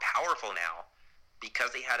more powerful now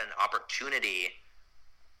because they had an opportunity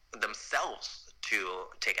themselves to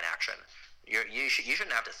take an action. You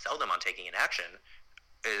shouldn't have to sell them on taking an action.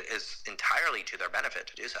 It's entirely to their benefit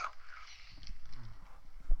to do so.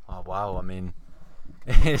 Oh, wow. I mean,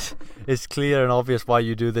 it's clear and obvious why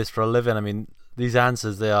you do this for a living. I mean, these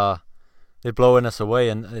answers, they're blowing us away,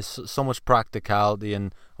 and there's so much practicality,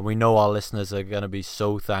 and we know our listeners are going to be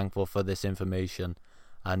so thankful for this information.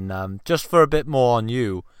 And just for a bit more on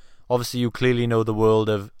you, obviously you clearly know the world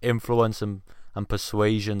of influence and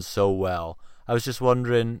persuasion so well. I was just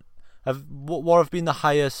wondering, what have been the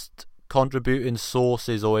highest contributing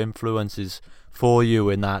sources or influences for you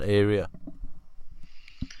in that area?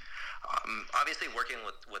 Obviously, working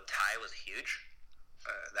with Ty was huge.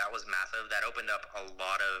 That was massive. That opened up a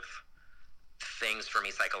lot of things for me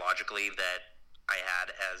psychologically that I had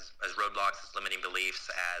as roadblocks, as limiting beliefs,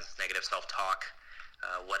 as negative self-talk,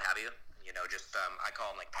 what have you. I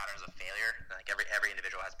call them like patterns of failure. Like every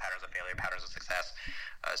individual has patterns of failure, patterns of success.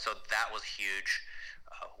 So that was huge.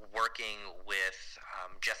 Working with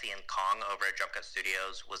Jesse and Kong over at Jump Cut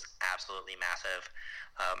Studios was absolutely massive.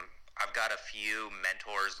 I've got a few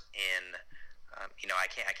mentors in, I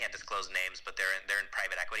can't disclose names, but they're in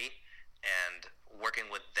private equity, and working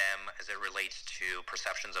with them as it relates to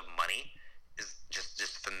perceptions of money is just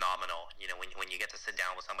phenomenal. When you get to sit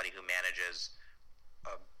down with somebody who manages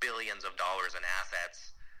billions of dollars in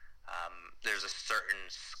assets, there's a certain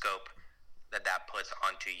scope that puts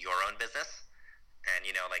onto your own business. And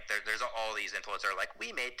there's all these influencers like,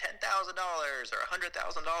 we made $10,000 or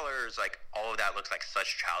 $100,000. Like, all of that looks like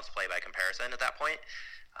such child's play by comparison at that point.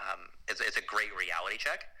 It's a great reality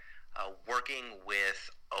check. Working with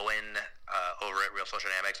Owen over at Real Social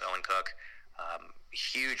Dynamics, Owen Cook,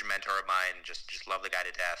 huge mentor of mine. Just love the guy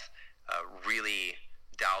to death. Really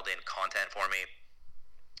dialed in content for me.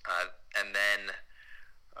 And then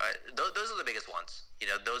those are the biggest ones.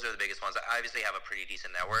 Those are the biggest ones. I obviously have a pretty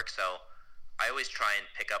decent network, so I always try and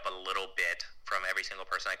pick up a little bit from every single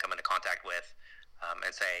person I come into contact with,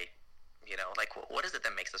 and say, what is it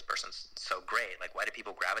that makes this person so great? Like, why do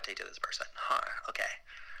people gravitate to this person? Okay.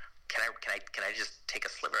 Can I just take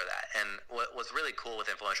a sliver of that? And what's really cool with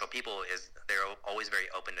influential people is they're always very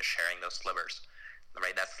open to sharing those slivers,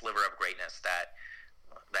 right? That sliver of greatness that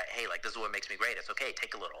hey, like, this is what makes me great. It's okay,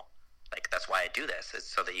 take a little. Like, that's why I do this, is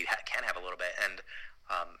so that you can have a little bit. And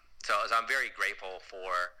so I'm very grateful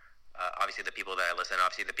for obviously the people that I listen,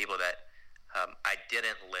 obviously the people that I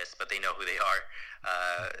didn't list, but they know who they are,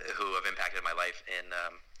 who have impacted my life in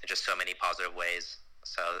just so many positive ways.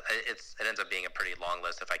 So it ends up being a pretty long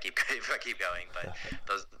list if I keep going, but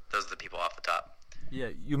those are the people off the top. Yeah,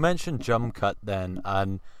 you mentioned Jump Cut then,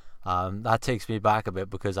 and that takes me back a bit,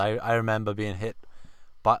 because I remember being hit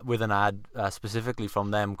with an ad specifically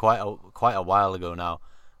from them quite a while ago now,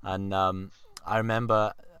 and I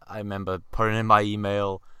remember putting in my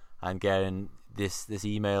email and getting this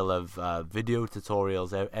email of video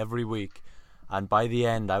tutorials every week, and by the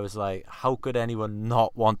end I was like, how could anyone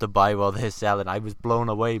not want to buy what they're selling? I was blown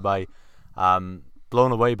away by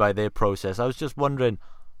their process. I was just wondering,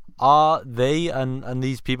 are they and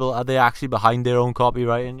these people, are they actually behind their own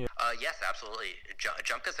copywriting? Yes, absolutely.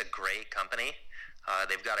 Jump is a great company.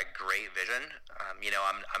 They've got a great vision. I'm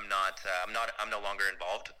no longer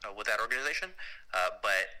involved with that organization,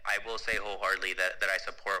 but I will say wholeheartedly that I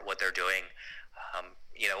support what they're doing.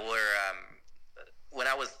 When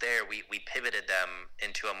I was there, we pivoted them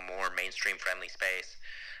into a more mainstream friendly space,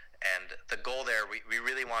 And the goal there, we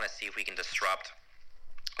really want to see if we can disrupt,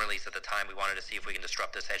 or at least at the time, we wanted to see if we can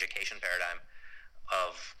disrupt this education paradigm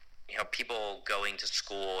of, people going to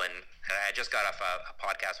school. And I just got off a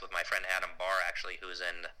podcast with my friend Adam Barr, actually, who's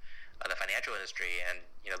in the financial industry. And,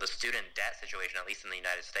 the student debt situation, at least in the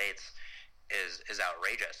United States, is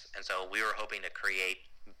outrageous. And so we were hoping to create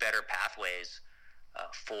better pathways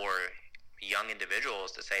for young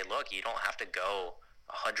individuals to say, look, you don't have to go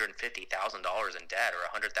 $150,000 in debt or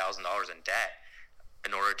 $100,000 in debt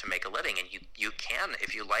in order to make a living. And you can,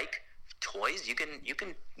 if you like toys, you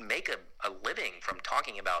can make a living from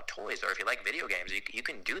talking about toys. Or if you like video games, you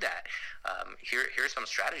can do that. Here's some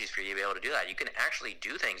strategies for you to be able to do that. You can actually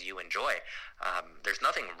do things you enjoy. There's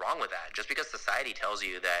nothing wrong with that. Just because society tells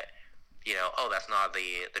you that, that's not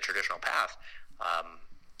the traditional path,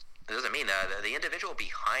 it doesn't mean that. The individual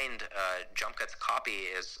behind Jump Cuts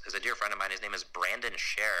Copy is a dear friend of mine. His name is Brandon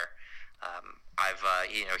Scher.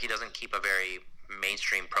 He doesn't keep a very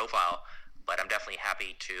mainstream profile, but I'm definitely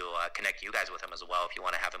happy to connect you guys with him as well if you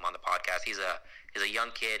want to have him on the podcast. He's a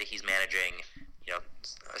young kid. He's managing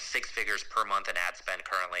 6 figures per month in ad spend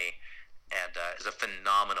currently, and is a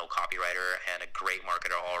phenomenal copywriter and a great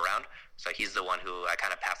marketer all around. So he's the one who I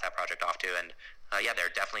kind of passed that project off to, and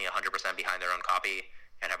they're definitely 100% behind their own copy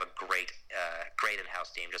and have a great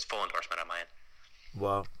in-house team. Just full endorsement on mine.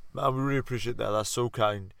 Wow, I really appreciate that. That's so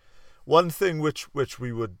kind. One thing which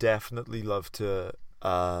we would definitely love to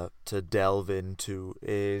delve into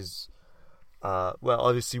is,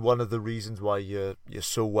 obviously one of the reasons why you're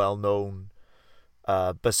so well known,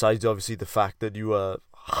 besides obviously the fact that you are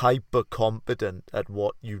hyper competent at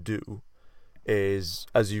what you do, is,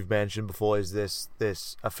 as you've mentioned before, is this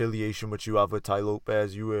affiliation which you have with Tai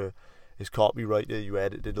Lopez. You were his copywriter. You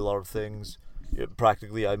edited a lot of things.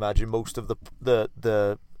 Practically, I imagine most of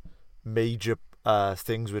the major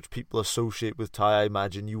things which people associate with Tai, I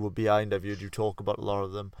imagine you were behind. I've heard you talk about a lot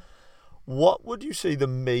of them. What would you say the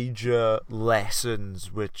major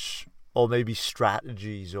lessons or maybe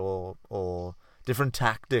strategies or different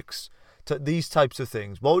tactics to these types of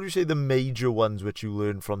things? What would you say the major ones which you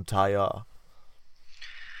learned from Tai are?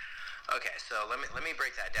 Okay, so let me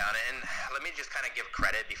break that down, and let me just kind of give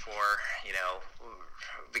credit before,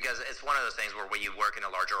 because it's one of those things where when you work in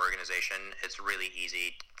a larger organization, it's really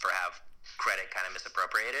easy for have credit kind of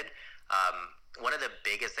misappropriated. One of the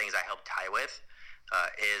biggest things I help Tai with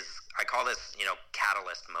is, I call this,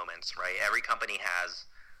 catalyst moments, right? Every company has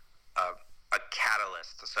a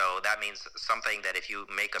catalyst. So that means something that if you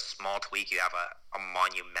make a small tweak, you have a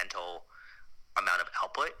monumental amount of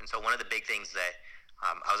output. And so one of the big things that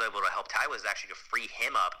I was able to help Tai was actually to free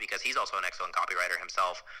him up, because he's also an excellent copywriter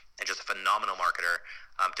himself and just a phenomenal marketer,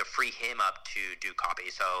 to free him up to do copy.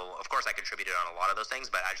 So, of course, I contributed on a lot of those things,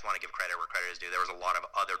 but I just want to give credit where credit is due. There was a lot of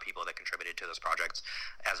other people that contributed to those projects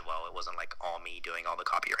as well. It wasn't like all me doing all the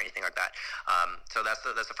copy or anything like that. So that's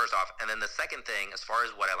the first off. And then the second thing, as far as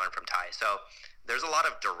what I learned from Tai. So there's a lot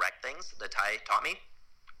of direct things that Tai taught me,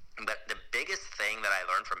 but the biggest thing that I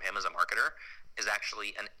learned from him as a marketer is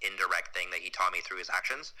actually an indirect thing that he taught me through his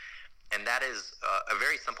actions. And that is a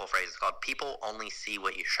very simple phrase. It's called, people only see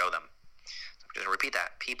what you show them. So I'm just going to repeat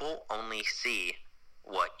that. People only see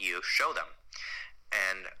what you show them.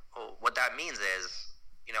 And what that means is,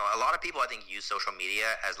 a lot of people, I think, use social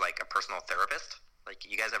media as like a personal therapist. Like,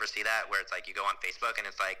 you guys ever see that, where it's like you go on Facebook and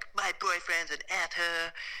it's like, my boyfriend's an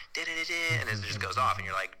her, and it just goes off, and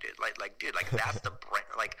you're like, dude, that's the brand,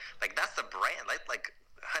 like that's the brand, like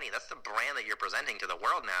honey, that's the brand that you're presenting to the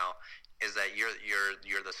world now, is that you're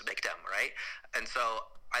this victim, right? And so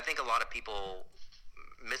I think a lot of people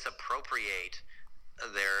misappropriate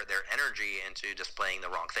their energy into displaying the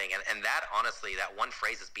wrong thing, and that, honestly, that one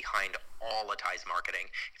phrase is behind all of Tai's marketing.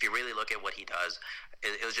 If you really look at what he does,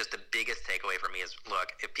 it was just the biggest takeaway for me is,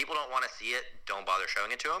 look, if people don't want to see it, don't bother showing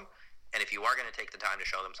it to them. And if you are going to take the time to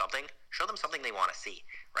show them something they want to see,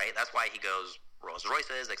 right? That's why he goes Rolls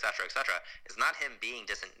Royces, etc., etc. It's not him being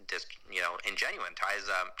ingenuine. Tai's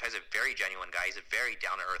a very genuine guy. He's a very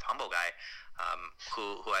down to earth, humble guy,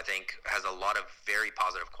 who I think has a lot of very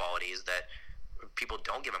positive qualities that people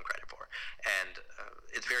don't give him credit for. And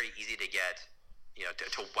it's very easy to get,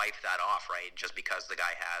 to wipe that off, right? Just because the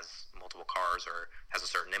guy has multiple cars or has a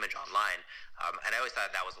certain image online. And I always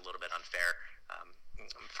thought that was a little bit unfair.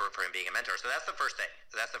 For him being a mentor. So that's the first thing.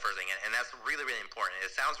 And that's really, really important. It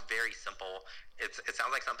sounds very simple. It sounds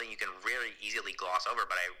like something you can really easily gloss over,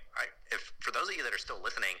 but if for those of you that are still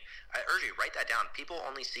listening, I urge you, write that down. People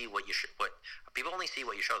only see what you show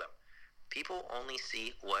them. People only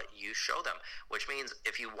see what you show them, which means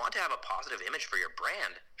if you want to have a positive image for your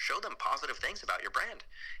brand, show them positive things about your brand.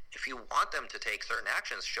 If you want them to take certain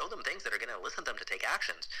actions, show them things that are going to elicit them to take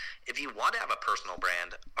actions. If you want to have a personal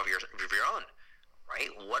brand of your own, right?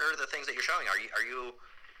 What are the things that you're showing? Are you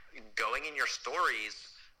going in your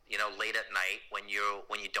stories, late at night when you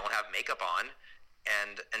don't have makeup on,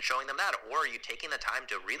 and showing them that? Or are you taking the time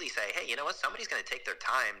to really say, hey, you know what? Somebody's going to take their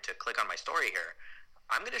time to click on my story here.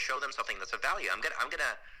 I'm going to show them something that's of value. I've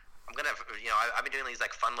been doing these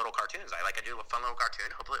like fun little cartoons. I do a fun little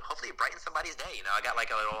cartoon. Hopefully it brightens somebody's day. I got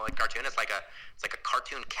like a little cartoon. It's like a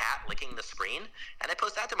cartoon cat licking the screen, and I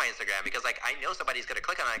post that to my Instagram because like I know somebody's going to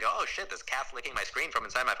click on it. And I go, oh shit, this cat's licking my screen from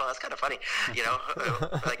inside my phone. That's kind of funny,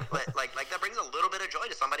 like that brings a little bit of joy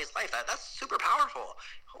to somebody's life. That's super powerful.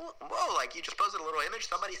 Whoa, like you just posted a little image,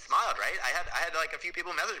 somebody smiled, right? I had like a few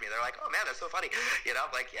people message me. They're like, oh man, that's so funny.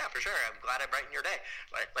 I'm like, yeah, for sure. I'm glad I brightened your day.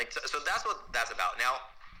 So that's what that's about. Now,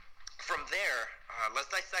 from there, let's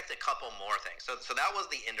dissect a couple more things. So that was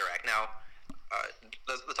the indirect. Now,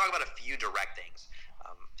 let's talk about a few direct things.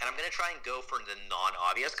 And I'm going to try and go for the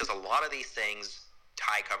non-obvious because a lot of these things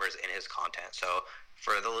Ty covers in his content. So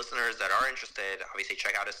for the listeners that are interested, obviously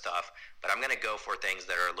check out his stuff. But I'm going to go for things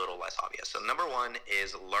that are a little less obvious. So number one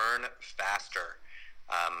is learn faster.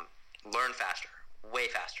 Learn faster. Way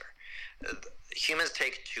faster. Humans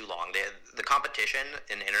take too long. The competition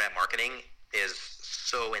in internet marketing is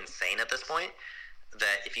so insane at this point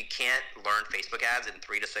that if you can't learn Facebook ads in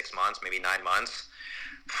 3 to 6 months, maybe 9 months,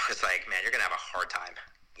 it's like, man, you're going to have a hard time.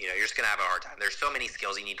 You're just going to have a hard time. There's so many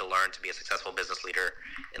skills you need to learn to be a successful business leader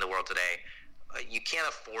in the world today. You can't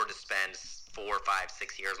afford to spend 4, 5,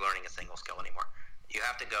 6 years learning a single skill anymore. You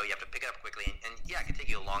have to pick it up quickly. And yeah, it can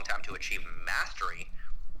take you a long time to achieve mastery,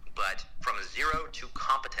 but from zero to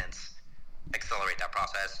competence, accelerate that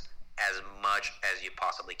process as much as you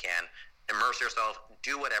possibly can. Immerse yourself,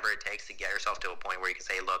 do whatever it takes to get yourself to a point where you can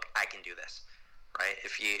say, look, I can do this, right?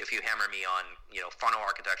 If you hammer me on, funnel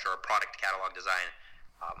architecture or product catalog design,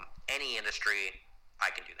 any industry,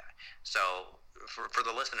 I can do that. So for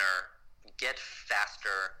the listener, get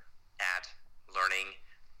faster at learning,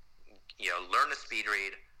 learn to speed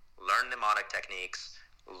read, learn mnemonic techniques,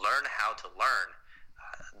 learn how to learn.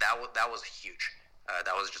 That was huge.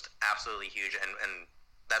 That was just absolutely huge. And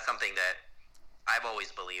that's something that I've always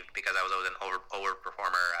believed because I was always an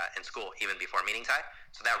overperformer in school, even before meeting Ty.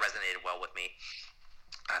 So that resonated well with me.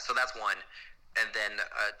 So that's one. And then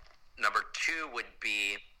number two would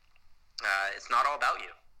be it's not all about you,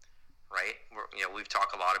 right? We've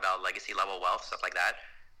talked a lot about legacy level wealth, stuff like that.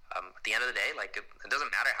 At the end of the day, like it doesn't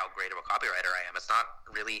matter how great of a copywriter I am. It's not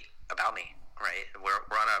really about me, right? We're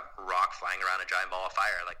on a rock flying around a giant ball of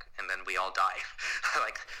fire, and then we all die.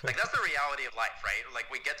 like that's the reality of life, right?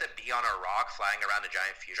 Like we get to be on a rock flying around a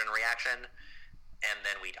giant fusion reaction, and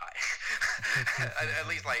then we die. at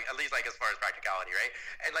least as far as practicality, right?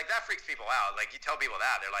 And like that freaks people out. Like you tell people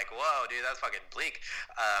that, they're like, "Whoa, dude, that's fucking bleak."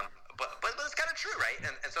 But it's kind of true, right?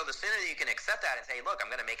 And so the sooner you can accept that and say, "Look,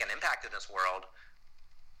 I'm going to make an impact in this world.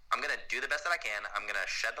 I'm going to do the best that I can. I'm going to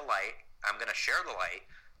shed the light. I'm going to share the light.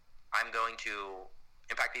 I'm going to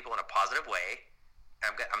impact people in a positive way.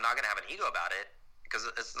 I'm not going to have an ego about it because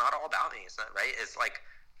it's not all about me. It's not, right? It's like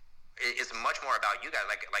it's much more about you guys.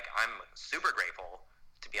 Like I'm super grateful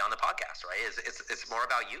to be on the podcast, right? It's more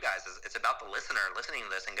about you guys. It's about the listener listening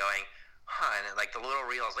to this and going, huh, and like the little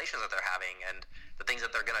realizations that they're having and the things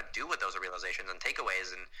that they're going to do with those realizations and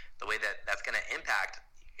takeaways and the way that that's going to impact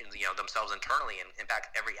themselves internally and impact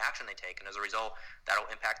every action they take, and as a result that'll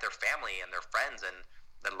impact their family and their friends and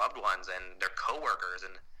their loved ones and their coworkers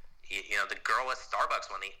and the girl at Starbucks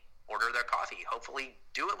when they order their coffee. Hopefully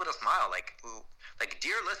do it with a smile. Like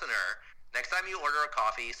dear listener, next time you order a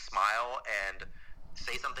coffee, smile and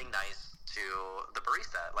say something nice to the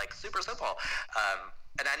barista. Like super simple.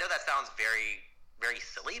 And I know that sounds very, very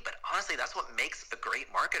silly, but honestly that's what makes a great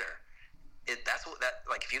marketer. If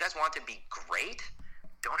you guys want to be great,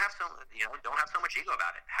 don't have so much ego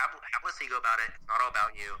about it. Have less ego about it. It's not all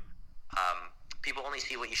about you. People only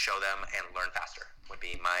see what you show them, and learn faster would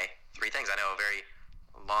be my 3 things. I know a very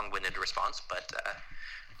long-winded response, but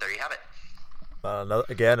there you have it.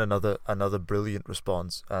 Another brilliant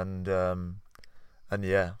response, and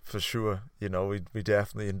yeah, for sure. We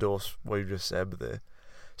definitely endorse what you just said there.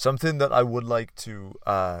 Something that I would like to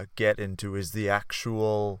get into is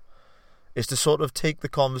is to sort of take the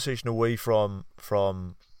conversation away from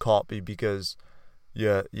copy, because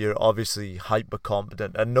you're obviously hyper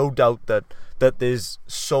competent, and no doubt that there's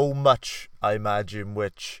so much, I imagine,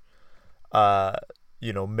 which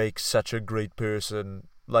makes such a great person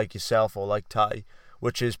like yourself or like Ty,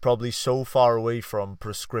 which is probably so far away from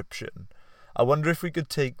prescription. I wonder if we could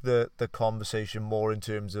take the conversation more in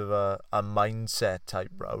terms of a mindset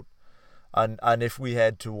type route, and if we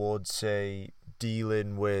head towards, say,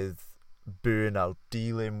 dealing with burnout,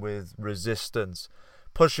 dealing with resistance,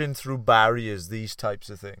 pushing through barriers, these types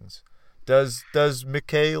of things. Does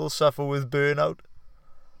Mikhail suffer with burnout?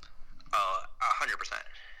 100%.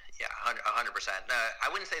 Yeah, 100%. I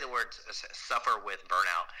wouldn't say the word suffer with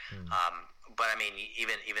burnout, but I mean,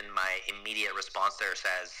 even my immediate response there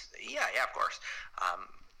says, yeah, of course.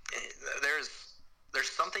 There's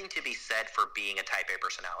something to be said for being a type A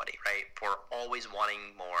personality, right? For always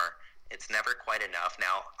wanting more. It's never quite enough.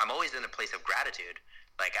 Now, I'm always in a place of gratitude.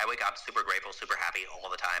 Like, I wake up super grateful, super happy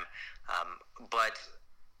all the time. But,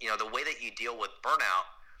 the way that you deal with burnout,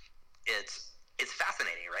 it's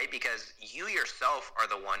fascinating, right? Because you yourself are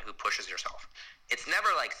the one who pushes yourself. It's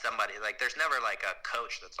never like somebody, like, there's never like a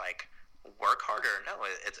coach that's like, work harder. No,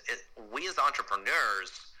 we as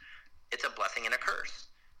entrepreneurs, it's a blessing and a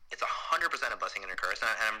curse. It's 100% a blessing and a curse.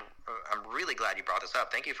 And I'm really glad you brought this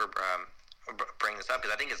up. Thank you for bringing this up,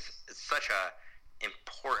 because I think it's such a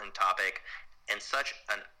important topic and such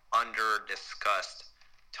an under-discussed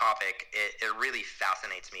topic. It really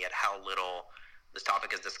fascinates me at how little this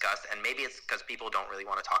topic is discussed, and maybe it's because people don't really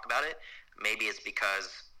want to talk about it. Maybe it's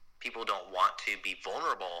because people don't want to be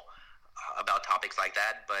vulnerable about topics like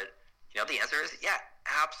that. But the answer is yeah,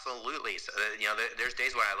 absolutely. So there's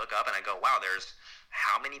days when I look up and I go, wow, there's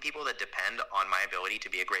how many people that depend on my ability to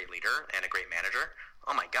be a great leader and a great manager.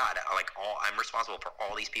 Oh my God, I'm responsible for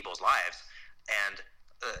all these people's lives. And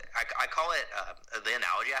I call it, the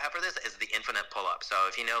analogy I have for this is the infinite pull-up. So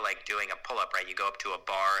if like doing a pull-up, right, you go up to a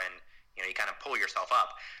bar and you kind of pull yourself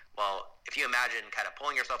up. Well, if you imagine kind of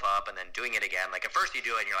pulling yourself up and then doing it again, like at first you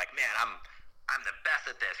do it and you're like, man, I'm the best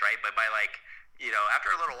at this, right? But by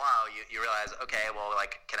after a little while, you realize, okay, well,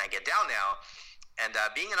 like, can I get down now? And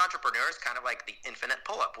being an entrepreneur is kind of like the infinite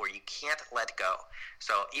pull-up where you can't let go.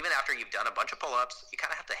 So even after you've done a bunch of pull-ups, you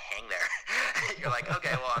kind of have to hang there. You're like,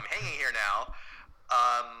 okay, well, I'm hanging here now.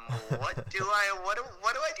 What do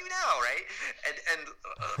I do now, right? And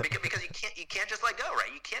because you can't just let go, right?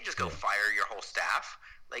 You can't just go fire your whole staff.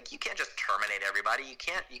 Like, you can't just terminate everybody. You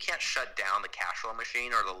can't shut down the cash flow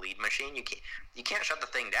machine or the lead machine. You can't shut the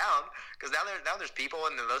thing down, because now there's people,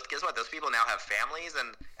 and guess what? Those people now have families,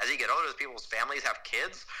 and as you get older, those people's families have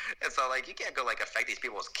kids, and so like you can't go like affect these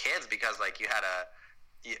people's kids because like you had a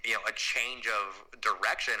change of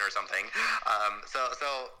direction or something.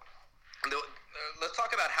 Let's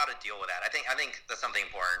talk about how to deal with that. I think that's something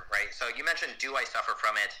important, right? So you mentioned, do I suffer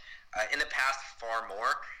from it? In the past, far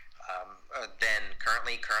more than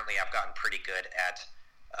currently. Currently, I've gotten pretty good at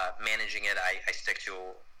managing it. I stick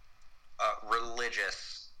to a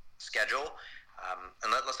religious schedule.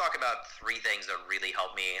 And let's talk about 3 things that really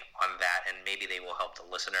help me on that, and maybe they will help the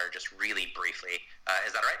listener just really briefly.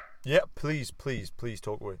 Is that right? Yeah, please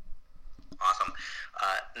talk away. Awesome.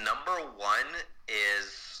 Number 1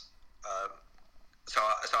 is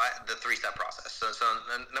the 3-step process. So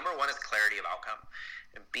number 1 is clarity of outcome.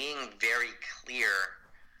 Being very clear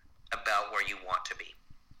about where you want to be.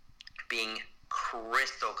 Being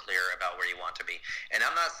crystal clear about where you want to be. And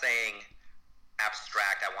I'm not saying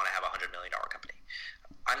abstract, I want to have a $100 million company.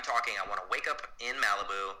 I'm talking, I want to wake up in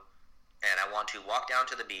Malibu and I want to walk down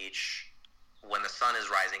to the beach when the sun is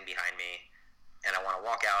rising behind me, and I want to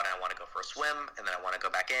walk out and I want to go for a swim, and then I want to go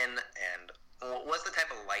back in, and what's the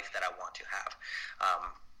type of life that I want to have?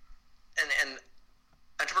 And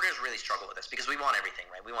entrepreneurs really struggle with this because we want everything,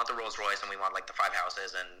 right? We want the Rolls Royce and we want like the 5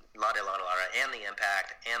 houses and and the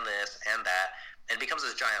impact and this and that. And it becomes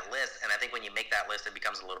this giant list. And I think when you make that list, it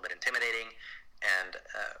becomes a little bit intimidating. And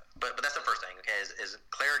but that's the first thing, okay, is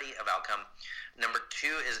clarity of outcome. Number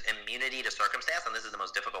 2 is immunity to circumstance, and this is the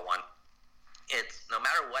most difficult one. It's no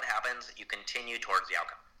matter what happens, you continue towards the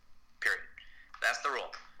outcome, period. That's the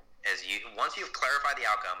rule. Is once you've clarified the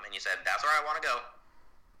outcome and you said, that's where I want to go,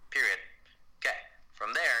 period. Okay.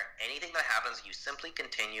 From there, anything that happens, you simply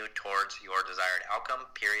continue towards your desired outcome,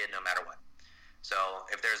 period, no matter what. So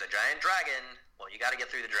if there's a giant dragon, well, you got to get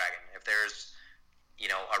through the dragon. If there's,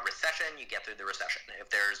 a recession, you get through the recession. If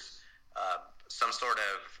there's some sort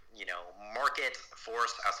of, market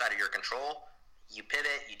force outside of your control, you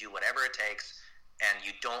pivot, you do whatever it takes, and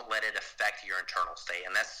you don't let it affect your internal state.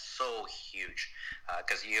 And that's so huge,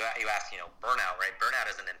 because you asked, burnout, right? Burnout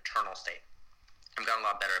is an internal state. I've gotten a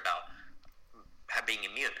lot better about being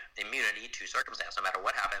immunity to circumstance, no matter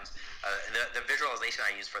what happens. The visualization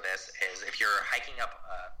I use for this is if you're hiking up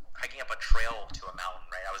a trail to a mountain,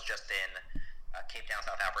 right? I was just in Cape Town,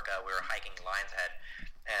 South Africa. We were hiking Lion's Head,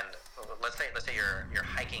 and let's say you're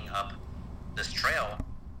hiking up this trail,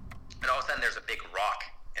 and all of a sudden there's a big rock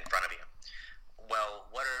in front of you.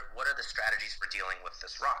 well, what are the strategies for dealing with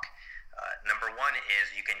this rock? Number one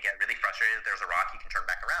is you can get really frustrated if there's a rock, you can turn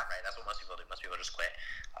back around, right? That's what most people do. Most people just quit.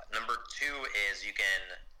 Number two is you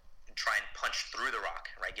can try and punch through the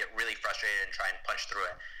rock, right? Get really frustrated and try and punch through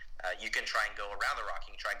it. You can try and go around the rock.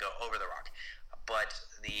 You can try and go over the rock. But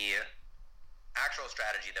the actual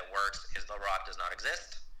strategy that works is the rock does not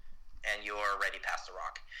exist, and you're already past the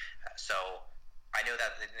rock. So I know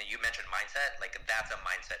that you mentioned mindset. Like, that's a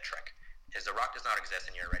mindset trick. Is the rock does not exist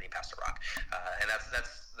and you're already past the rock, and that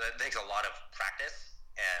takes a lot of practice.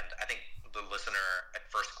 And I think the listener at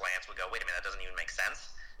first glance would go, "Wait a minute, that doesn't even make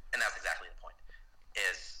sense." And that's exactly the point.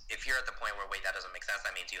 Is if you're at the point where that doesn't make sense,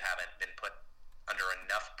 that means you haven't been put under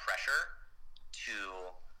enough pressure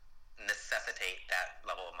to necessitate that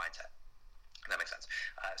level of mindset. That makes sense.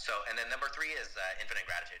 And then number three is infinite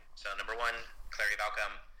gratitude. So number one, clarity of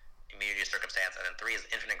outcome, immunity of circumstance, and then three is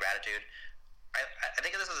infinite gratitude. I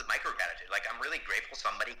think of this as micro gratitude. Like, I'm really grateful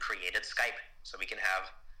somebody created Skype so we can have,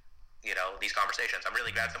 these conversations. I'm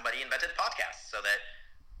really glad somebody invented podcasts so that,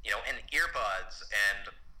 and earbuds and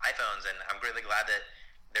iPhones, and I'm really glad that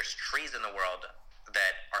there's trees in the world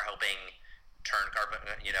that are helping turn carbon,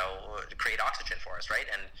 create oxygen for us, right?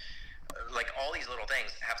 And like all these little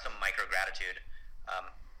things have some micro gratitude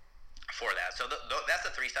for that. So that's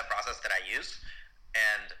the 3-step process that I use.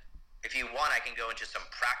 And if you want, I can go into some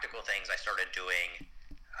practical things I started doing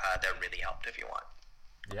that really helped if you want.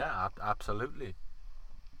 Yeah, absolutely.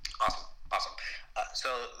 Awesome. So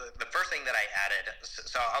the first thing that I added,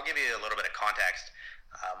 so I'll give you a little bit of context.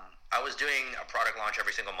 I was doing a product launch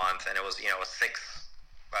every single month, and it was,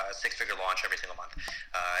 a six-figure launch every single month,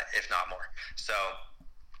 if not more. So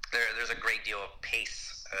there's a great deal of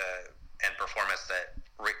pace and performance that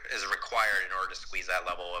is required in order to squeeze that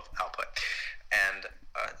level of output. And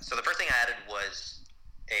so the first thing I added was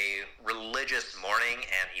a religious morning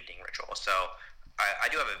and evening ritual. So I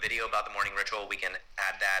do have a video about the morning ritual. We can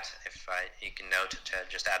add that if you can note to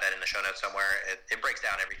just add that in the show notes somewhere. It breaks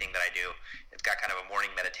down everything that I do. It's got kind of a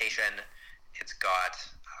morning meditation. It's got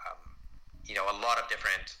a lot of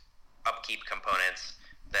different upkeep components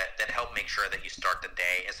that help make sure that you start the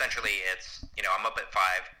day. Essentially, it's I'm up at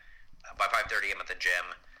 5. By 5:30, I'm at the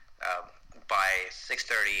gym. By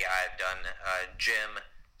 6:30, I've done gym,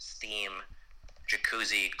 steam,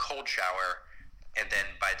 jacuzzi, cold shower, and then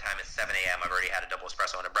by the time it's 7 a.m., I've already had a double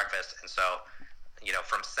espresso and a breakfast. And so,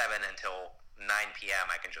 from 7 until 9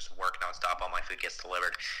 p.m., I can just work nonstop. All my food gets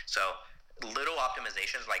delivered. So little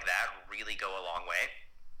optimizations like that really go a long way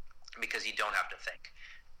because you don't have to think.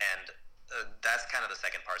 And that's kind of the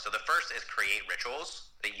second part. So the first is create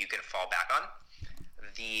rituals that you can fall back on.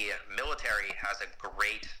 The military has a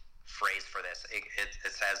great phrase for this.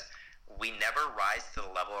 It says, "We never rise to the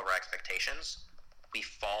level of our expectations. We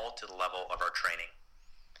fall to the level of our training."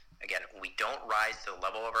 Again, we don't rise to the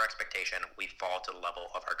level of our expectation. We fall to the level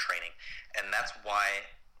of our training. And that's why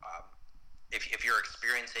if you're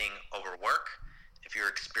experiencing overwork, if you're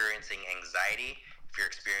experiencing anxiety, if you're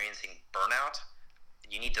experiencing burnout,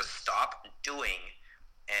 you need to stop doing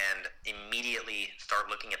and immediately start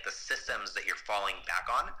looking at the systems that you're falling back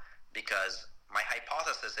on, because my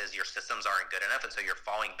hypothesis is your systems aren't good enough, and so you're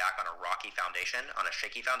falling back on a rocky foundation, on a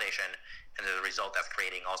shaky foundation, and as a result, that's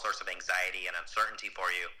creating all sorts of anxiety and uncertainty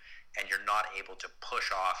for you, and you're not able to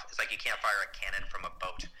push off. It's like you can't fire a cannon from a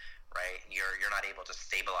boat, right? You're not able to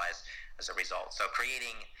stabilize as a result. So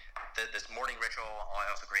creating this morning ritual, I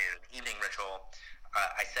also created an evening ritual.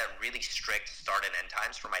 I set really strict start and end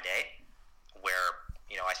times for my day, where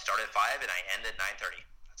I start at 5 and I end at 9:30.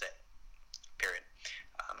 That's it. Period.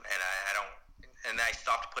 And I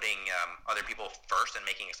stopped putting other people first and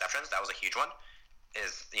making exceptions. That was a huge one.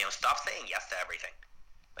 Is stop saying yes to everything.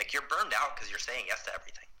 Like, you're burned out because you're saying yes to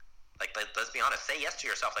everything. Like, let's be honest. Say yes to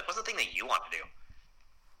yourself. Like, what's the thing that you want to do?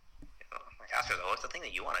 Like, ask yourself, what's the thing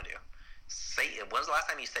that you want to do? When's the last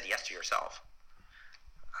time you said yes to yourself?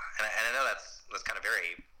 And I know that's kind of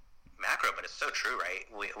very macro, but it's so true, right?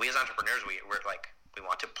 We as entrepreneurs, we're like, we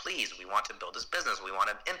want to please, we want to build this business, we want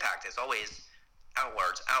to impact. It's always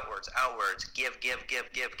outwards, give.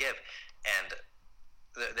 And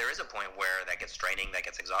there is a point where that gets draining, that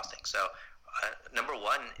gets exhausting. So number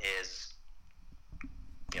one is,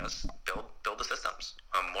 build the systems.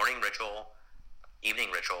 Morning ritual,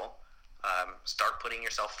 evening ritual. Start putting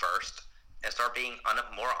yourself first, and start being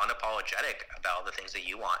more unapologetic about the things that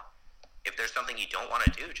you want. If there's something you don't want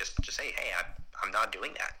to do, just say, "Hey, I'm not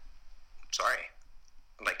doing that. Sorry."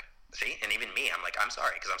 Like, see, and even me, I'm like, "I'm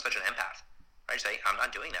sorry," because I'm such an empath. Right? Say, "I'm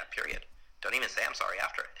not doing that." Period. Don't even say I'm sorry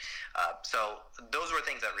after it. So those were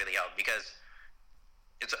things that really helped, because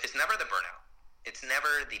it's never the burnout. It's it's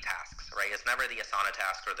never the tasks, right? It's never the Asana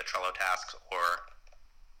tasks or the Trello tasks or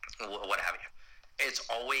what have you. It's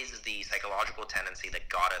always the psychological tendency that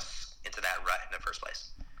got us into that rut in the first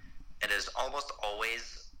place. It is almost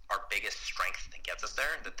always our biggest strength that gets us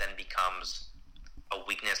there that then becomes a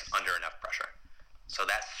weakness under enough pressure. So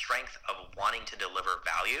that strength of wanting to deliver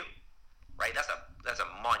value, right? That's a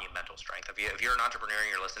monumental strength. If you're an entrepreneur and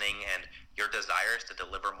you're listening and your desire is to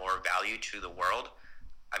deliver more value to the world,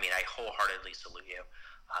 I mean, I wholeheartedly salute you.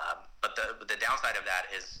 But the downside of that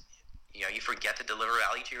is, you know, you forget to deliver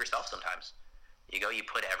value to yourself sometimes. You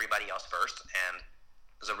put everybody else first, and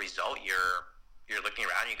as a result, you're looking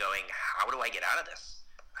around and you're going, how do I get out of this?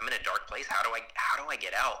 I'm in a dark place. How do I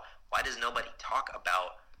get out? Why does nobody talk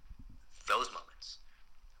about those moments,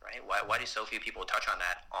 right? Why do so few people touch on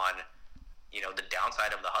that, on, you know, the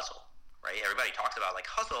downside of the hustle, right? Everybody talks about like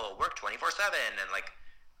hustle, work 24/7, and like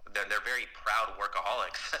they're very proud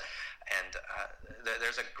workaholics. And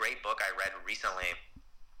there's a great book I read recently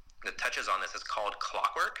that touches on this. It's called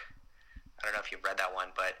Clockwork. I don't know if you've read that one,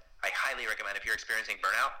 but I highly recommend, if you're experiencing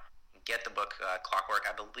burnout, get the book Clockwork.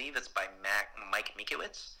 I believe it's by Mike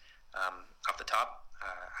Mikiewicz. Off the top,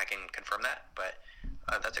 I can confirm that, but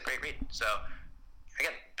that's a great read. So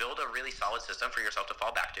again, build a really solid system for yourself to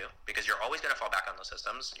fall back to, because you're always going to fall back on those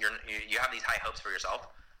systems. You have these high hopes for yourself,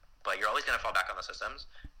 but you're always going to fall back on those systems.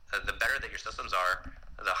 The better that your systems are,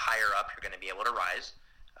 the higher up you're going to be able to rise,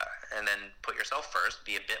 and then put yourself first,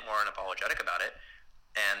 be a bit more unapologetic about it,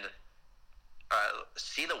 and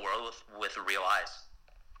see the world with real eyes.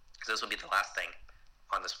 Because this will be the last thing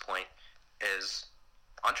on this point, is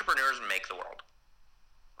entrepreneurs make the world,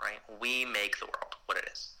 right? We make the world what it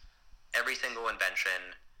is. Every single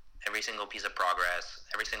invention, every single piece of progress,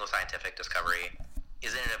 every single scientific discovery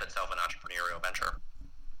is in and of itself an entrepreneurial venture.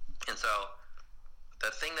 And so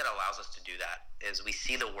the thing that allows us to do that is we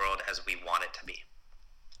see the world as we want it to be.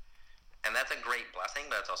 And that's a great blessing,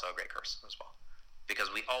 but it's also a great curse as well.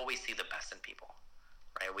 Because we always see the best in people,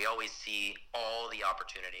 right? We always see all the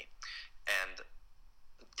opportunity. And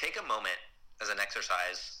take a moment as an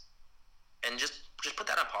exercise and just put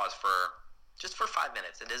that on pause for 5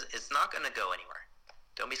 minutes. It's not going to go anywhere.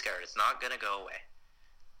 Don't be scared. It's not going to go away.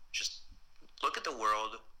 Just look at the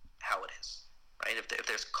world how it is, right? If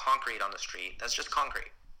there's concrete on the street, that's just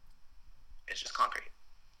concrete. It's just concrete.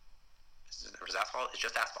 If there's asphalt, it's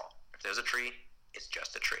just asphalt. If there's a tree, it's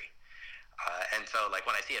just a tree. And so, like,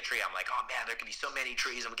 when I see a tree, I'm like, oh man, there could be so many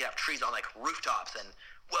trees, and we could have trees on like rooftops, and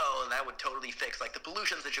whoa, and that would totally fix like the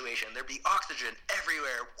pollution situation. There'd be oxygen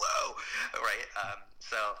everywhere. Whoa, right?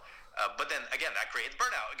 But then again, that creates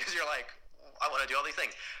burnout, because you're like, I want to do all these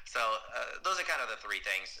things. So those are kind of the three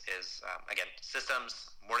things. Is again,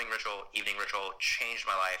 systems, morning ritual, evening ritual, changed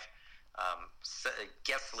my life.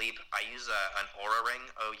 Get sleep. I use an Oura ring,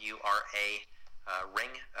 OURA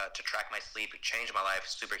ring, to track my sleep. It changed my life.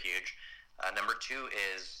 Super huge. Number two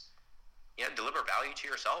is, you know, deliver value to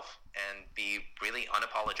yourself and be really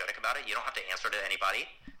unapologetic about it. You don't have to answer to anybody.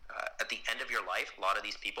 At the end of your life, a lot of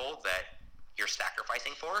these people that you're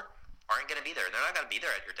sacrificing for aren't going to be there. They're not going to be there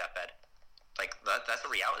at your deathbed. Like, that's a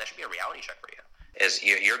reality. That should be a reality check for you. Is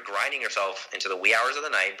you're grinding yourself into the wee hours of the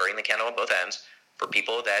night, burning the candle at both ends for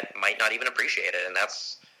people that might not even appreciate it, and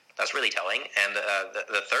that's really telling. And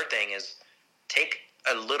the third thing is, take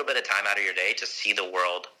a little bit of time out of your day to see the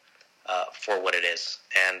world for what it is.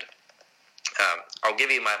 And I'll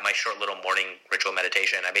give you my short little morning ritual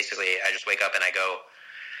meditation. I just wake up and I go,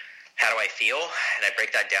 how do I feel? And I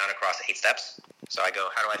break that down across 8 steps. So I go,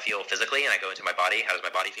 how do I feel physically? And I go into my body. How does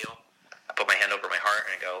my body feel? I put my hand over my heart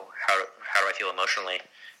and I go, how do I feel emotionally?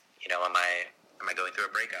 You know, am I going through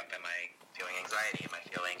a breakup? Am I feeling anxiety? Am I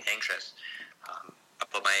feeling anxious? I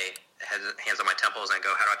put my hands on my temples and I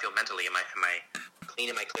go, how do I feel mentally? Am I clean?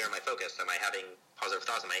 Am I clear? Am I focused? Am I having positive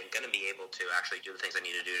thoughts? Am I going to be able to actually do the things I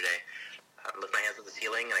need to do today? I lift my hands to the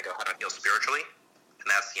ceiling and I go, how do I feel spiritually? And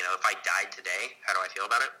that's, you know, if I died today, how do I feel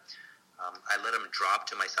about it? I let them drop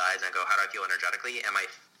to my sides and I go, how do I feel energetically? Am I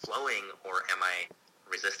flowing or am I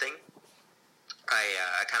resisting?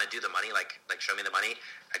 I kind of do the money, like show me the money.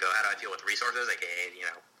 I go, how do I feel with resources, aka, you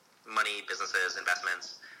know, money, businesses,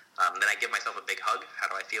 investments. Then I give myself a big hug. How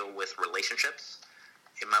do I feel with relationships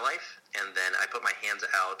in my life? And then I put my hands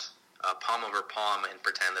out, palm over palm, and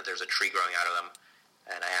pretend that there's a tree growing out of them.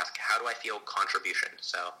 And I ask, how do I feel contribution?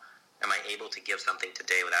 So am I able to give something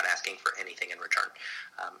today without asking for anything in return?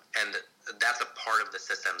 And that's a part of the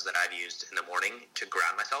systems that I've used in the morning to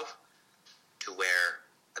ground myself, to where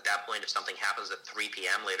at that point, if something happens at 3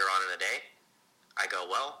 p.m. later on in the day, I go,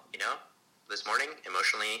 well, you know, this morning,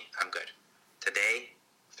 emotionally, I'm good. Today,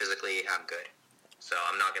 physically, I'm good. So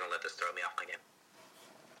I'm not going to let this throw me off my game.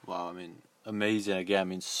 Wow, I mean, amazing. Again, I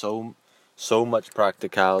mean, so much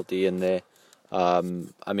practicality in there.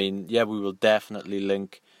 I mean, yeah, we will definitely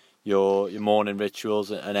link your morning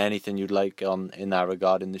rituals and anything you'd like on in that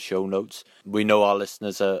regard in the show notes. We know our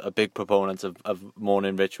listeners are big proponents of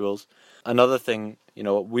morning rituals. Another thing, you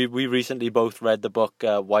know, we recently both read the book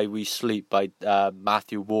Why We Sleep by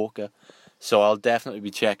Matthew Walker, so I'll definitely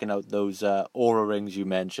be checking out those Oura rings you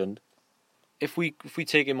mentioned. If we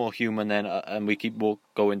take it more human then, and we keep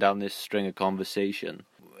going down this string of conversation,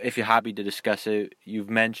 if you're happy to discuss it,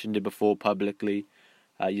 you've mentioned it before publicly,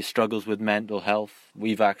 your struggles with mental health.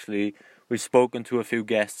 We've spoken to a few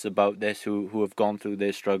guests about this who have gone through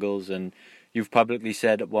their struggles, and you've publicly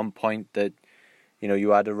said at one point that, you know,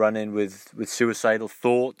 you had a run-in with suicidal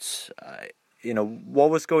thoughts. You know,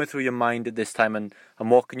 what was going through your mind at this time, and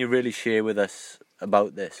what can you really share with us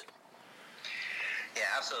about this? Yeah,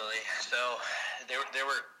 absolutely. So there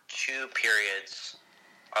were two periods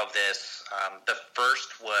of this. The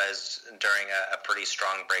first was during a pretty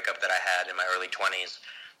strong breakup that I had in my early 20s.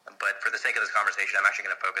 But for the sake of this conversation, I'm actually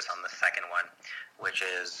going to focus on the second one, which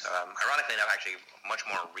is, ironically enough, actually much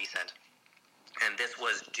more recent. And this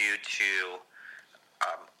was due to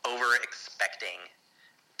over-expecting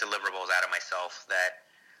deliverables out of myself that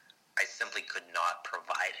I simply could not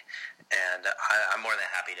provide. And I'm more than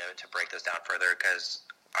happy to break this down further, because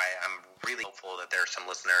I'm really hopeful that there are some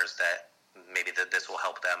listeners that maybe that this will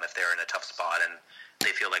help them if they're in a tough spot and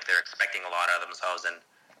they feel like they're expecting a lot out of themselves and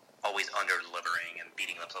always under-delivering and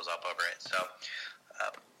beating themselves up over it. So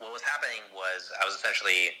what was happening was I was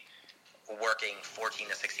essentially working 14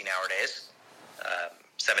 to 16-hour days,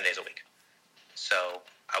 7 days a week. So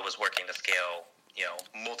I was working to scale, you know,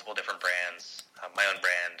 multiple different brands, my own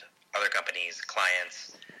brand, other companies,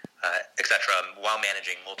 clients, etc., while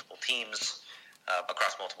managing multiple teams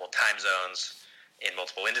across multiple time zones in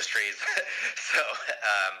multiple industries. So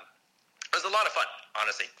it was a lot of fun,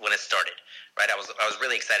 honestly, when it started. Right, I was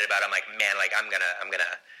really excited about it. I'm like, man, like I'm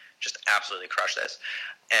gonna just absolutely crush this.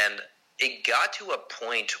 And it got to a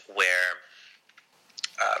point where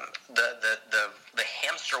the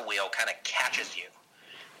hamster wheel kind of catches you,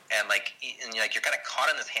 and you're kind of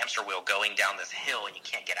caught in this hamster wheel going down this hill, and you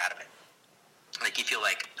can't get out of it. Like you feel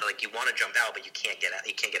like you want to jump out, but you can't get out.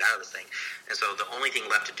 You can't get out of this thing. And so the only thing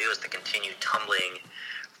left to do is to continue tumbling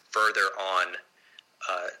further on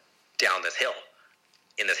down this hill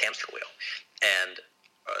in this hamster wheel. And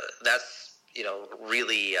that's, you know,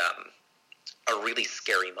 really a really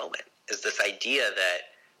scary moment. Is this idea that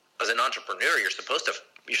as an entrepreneur, you're supposed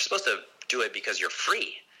to do it because you're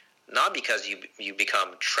free, not because you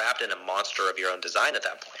become trapped in a monster of your own design at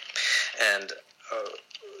that point. And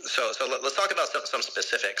so let's talk about some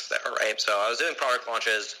specifics there, right? So I was doing product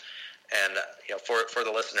launches, and you know, for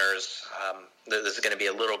the listeners, this is going to be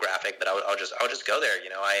a little graphic, but I'll just go there. You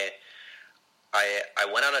know, I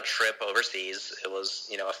went on a trip overseas. It was,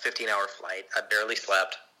 you know, a 15-hour flight. I barely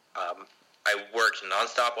slept. I worked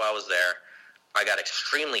nonstop while I was there. I got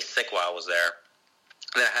extremely sick while I was there.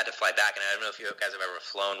 And then I had to fly back, and I don't know if you guys have ever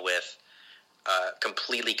flown with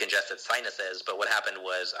completely congested sinuses, but what happened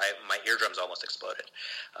was my eardrums almost exploded.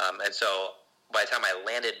 And so by the time I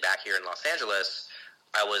landed back here in Los Angeles,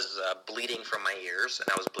 I was bleeding from my ears, and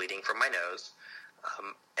I was bleeding from my nose.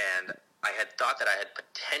 And I had thought that I had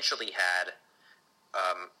potentially had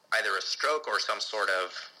either a stroke or some sort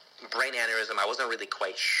of brain aneurysm. I wasn't really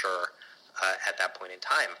quite sure at that point in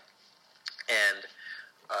time. And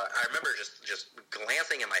I remember just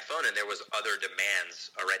glancing at my phone, and there was other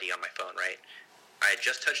demands already on my phone, right? I had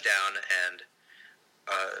just touched down, and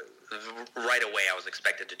right away I was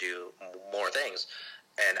expected to do more things.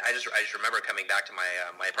 And I just remember coming back to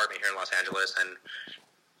my apartment here in Los Angeles, and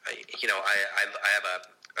I have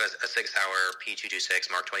a 6-hour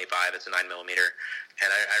P226 Mark 25. It's a 9mm, and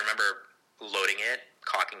I remember loading it,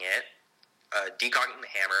 cocking it, decocking the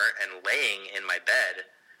hammer, and laying in my bed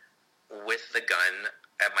with the gun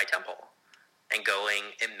at my temple and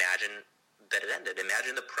going, imagine that it ended.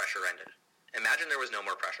 Imagine the pressure ended. Imagine there was no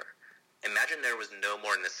more pressure. Imagine there was no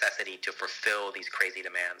more necessity to fulfill these crazy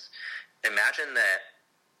demands. Imagine that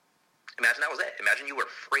was it. Imagine you were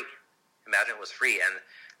free. Imagine it was free. And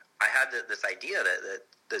I had this idea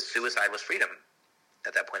that suicide was freedom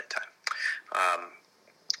at that point in time.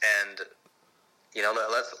 And you know,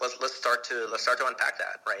 let's start to unpack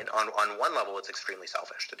that, right? On one level, it's extremely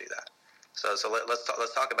selfish to do that. So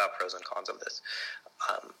let's talk about pros and cons of this.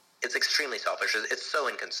 It's extremely selfish. It's so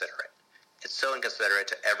inconsiderate. It's so inconsiderate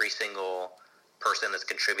to every single person that's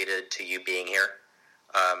contributed to you being here.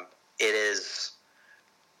 It is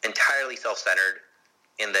entirely self-centered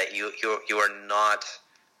in that you are not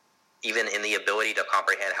even in the ability to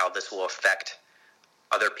comprehend how this will affect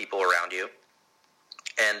other people around you.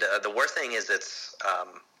 And the worst thing is it's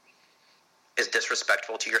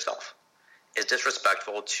disrespectful to yourself. It's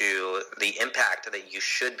disrespectful to the impact that you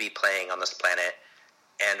should be playing on this planet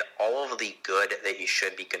and all of the good that you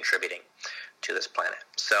should be contributing to this planet.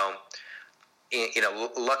 So,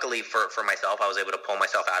 luckily for myself, I was able to pull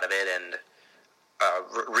myself out of it and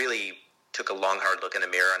really took a long, hard look in the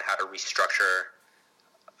mirror on how to restructure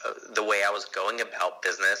the way I was going about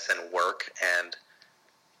business and work, and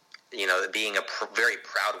being a very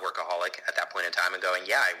proud workaholic at that point in time, and going,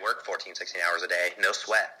 yeah, I work 14, 16 hours a day, no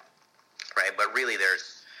sweat, right? But really,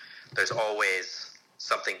 there's always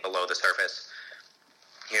something below the surface.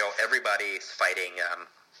 Everybody's fighting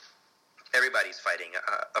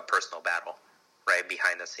a personal battle, right?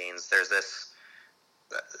 Behind the scenes, there's this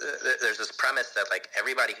premise that like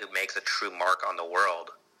everybody who makes a true mark on the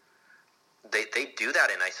world, they do that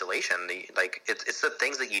in isolation. It's the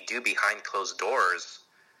things that you do behind closed doors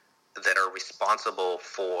that are responsible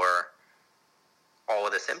for all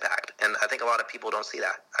of this impact. And I think a lot of people don't see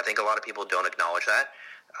that. I think a lot of people don't acknowledge that.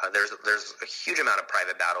 There's a huge amount of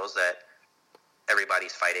private battles that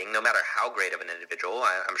everybody's fighting, no matter how great of an individual.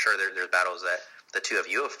 I'm sure there's battles that the two of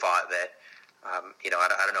you have fought that, I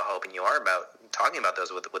don't know how open you are about talking about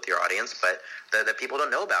those with your audience, but that people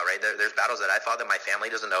don't know about, right? There's battles that I fought that my family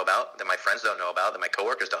doesn't know about, that my friends don't know about, that my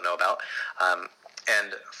coworkers don't know about.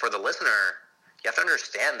 And for the listener, you have to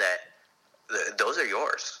understand that those are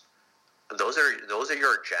yours. Those are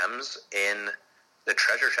your gems in the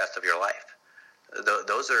treasure chest of your life.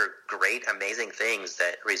 Those are great, amazing things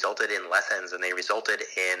that resulted in lessons, and they resulted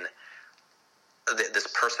in this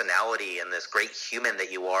personality and this great human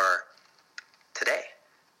that you are today.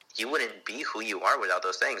 You wouldn't be who you are without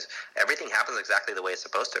those things. Everything happens exactly the way it's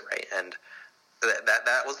supposed to, right? And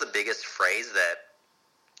that was the biggest phrase that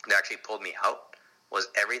actually pulled me out, was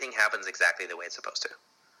everything happens exactly the way it's supposed to.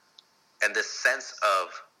 And this sense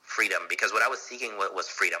of freedom, because what I was seeking was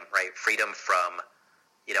freedom, right? Freedom from,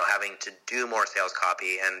 having to do more sales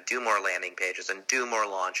copy and do more landing pages and do more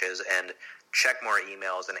launches and check more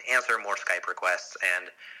emails and answer more Skype requests.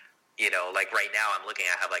 And, like right now I'm looking,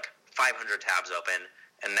 I have like 500 tabs open,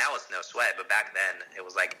 and now it's no sweat. But back then it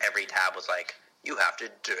was like every tab was like, you have to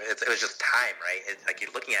do it. It was just time, right? It's like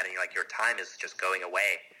you're looking at it and you're like, your time is just going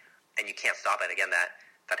away and you can't stop it. Again, that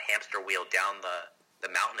hamster wheel down the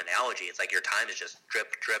mountain analogy. It's like your time is just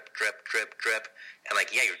drip, drip, drip, drip, drip. And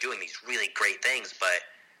like, yeah, you're doing these really great things, but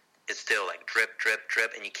it's still like drip, drip,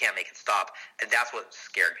 drip, and you can't make it stop. And that's what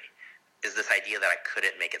scared me, is this idea that I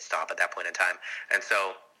couldn't make it stop at that point in time. And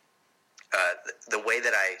so the way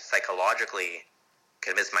that I psychologically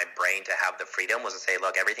convinced my brain to have the freedom was to say,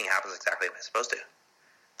 look, everything happens exactly the way it's supposed to.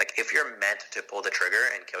 Like, if you're meant to pull the trigger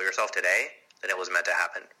and kill yourself today, then it was meant to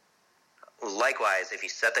happen. Likewise, if you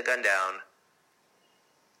set the gun down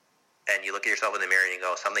and you look at yourself in the mirror and you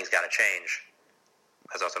go, something's got to change,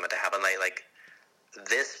 that's also meant to happen. Like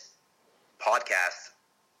this podcast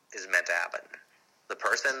is meant to happen. The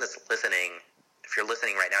person that's listening, if you're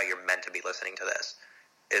listening right now, you're meant to be listening to this.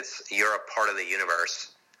 You're a part of the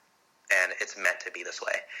universe, and it's meant to be this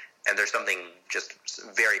way. And there's something just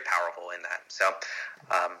very powerful in that. So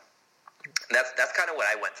that's kind of what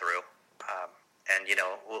I went through. And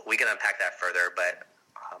we can unpack that further, but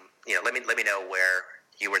let me know where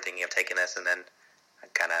you were thinking of taking this, and then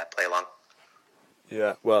kind of play along.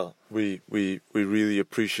 Yeah, well, we really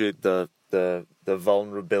appreciate the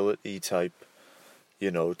vulnerability type,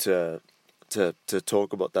 to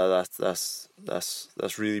talk about that.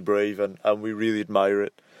 That's really brave, and we really admire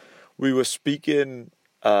it. We were speaking.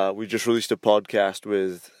 We just released a podcast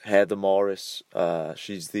with Heather Morris.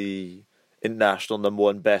 She's the international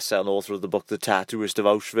 #1 best-selling author of the book The Tattooist of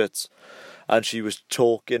Auschwitz, and she was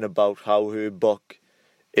talking about how her book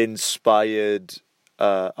inspired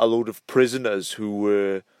a load of prisoners who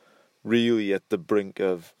were really at the brink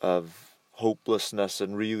of hopelessness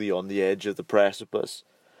and really on the edge of the precipice.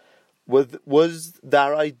 Was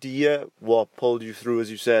that idea what pulled you through, as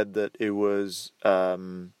you said, that it was,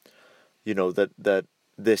 that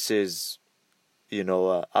this is,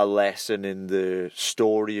 a lesson in the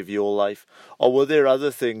story of your life? Or were there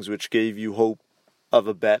other things which gave you hope of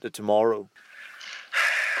a better tomorrow?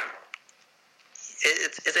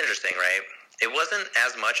 It's interesting, right? It wasn't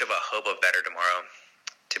as much of a hope of better tomorrow,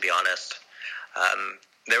 to be honest.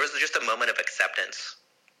 There was just a moment of acceptance.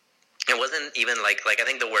 It wasn't even like I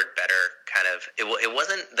think the word better kind of, it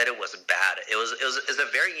wasn't that it was bad. It was a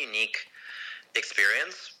very unique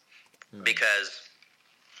experience, because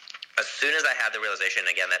as soon as I had the realization,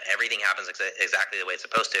 again, that everything happens exactly the way it's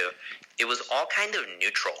supposed to, it was all kind of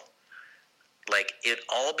neutral. Like, it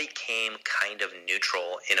all became kind of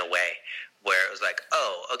neutral in a way, where it was like,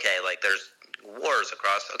 oh, okay, like there's wars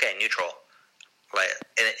across, okay, neutral. Like,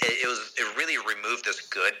 and it really removed this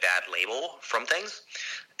good bad label from things,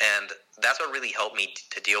 and that's what really helped me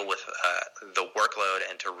to deal with the workload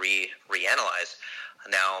and to reanalyze.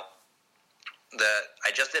 Now,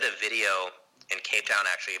 I just did a video in Cape Town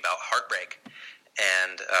actually about heartbreak,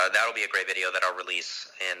 and that'll be a great video that I'll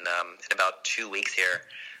release in about 2 weeks here.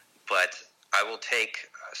 But I will take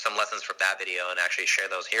some lessons from that video and actually share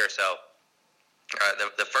those here. So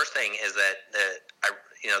the first thing is that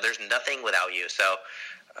there's nothing without you. So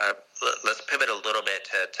let's pivot a little bit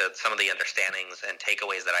to some of the understandings and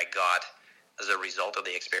takeaways that I got as a result of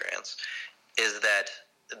the experience. Is that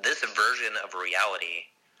this version of reality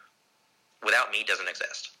without me doesn't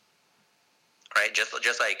exist, right? Just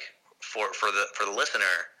like for the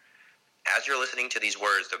listener, as you're listening to these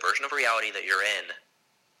words, the version of reality that you're in,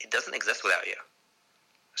 it doesn't exist without you.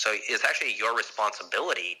 So it's actually your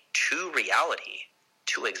responsibility to reality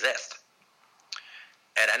to exist.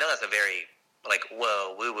 And I know that's a very, like,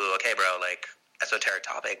 whoa, woo-woo, okay, bro, like, esoteric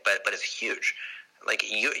topic, but it's huge. Like,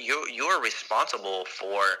 you're responsible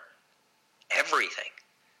for everything.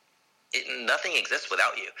 Nothing exists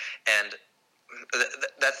without you. And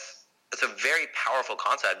that's a very powerful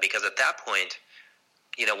concept, because at that point,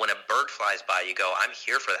 when a bird flies by, you go, I'm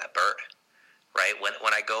here for that bird, right?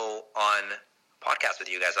 When I go on podcast with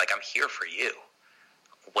you guys, like, I'm here for you.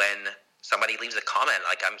 When somebody leaves a comment,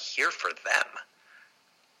 like, I'm here for them.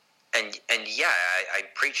 And yeah, I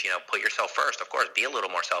preach, put yourself first. Of course, be a little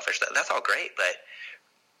more selfish. That's all great, but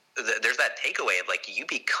there's that takeaway of, like, you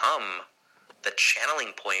become the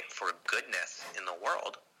channeling point for goodness in the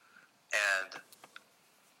world. And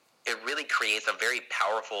it really creates a very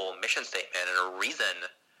powerful mission statement and a reason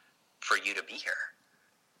for you to be here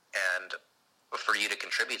and for you to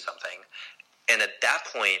contribute something. And at that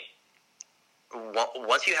point,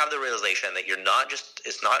 once you have the realization that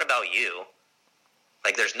it's not about you,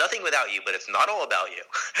 like, there's nothing without you, but it's not all about you.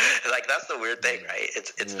 Like, that's the weird thing, right?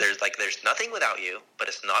 There's nothing without you, but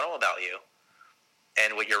it's not all about you.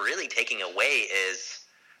 And what you're really taking away is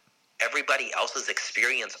everybody else's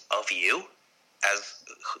experience of you as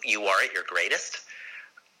you are at your greatest.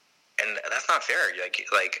 And that's not fair.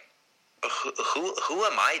 Like who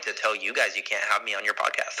am I to tell you guys you can't have me on your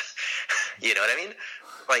podcast? You know what I mean?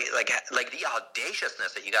 Like the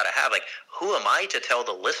audaciousness that you got to have. Like, who am I to tell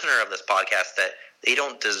the listener of this podcast that they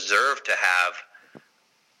don't deserve to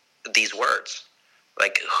have these words?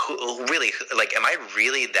 Like, who really? Like, am I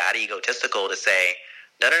really that egotistical to say,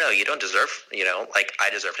 no, you don't deserve? Like, I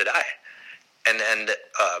deserve to die. And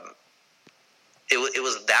it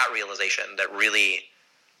was that realization that really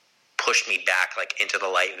pushed me back, like, into the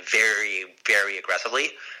light very, very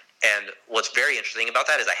aggressively. And what's very interesting about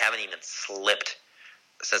that is I haven't even slipped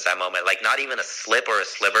since that moment. Like, not even a slip or a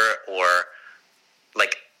sliver, or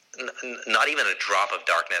like not even a drop of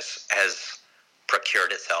darkness has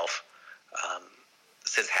procured itself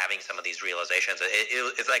since having some of these realizations.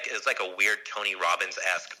 It's like a weird Tony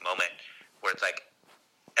Robbins-esque moment where it's like,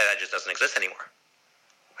 that just doesn't exist anymore.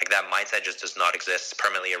 Like, that mindset just does not exist,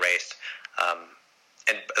 permanently erased.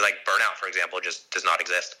 And like burnout, for example, just does not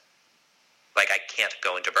exist. Like, I can't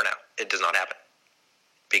go into burnout. It does not happen.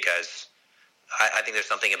 Because I think there's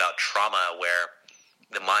something about trauma where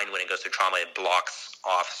the mind, when it goes through trauma, it blocks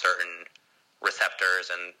off certain receptors.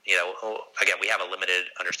 And, again, we have a limited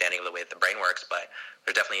understanding of the way that the brain works, but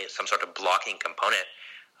there's definitely some sort of blocking component.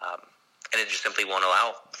 And it just simply won't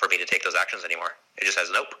allow for me to take those actions anymore. It just says,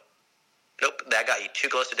 nope, that got you too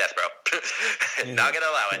close to death, bro. Not going to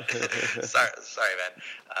allow it. sorry, man.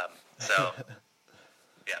 So,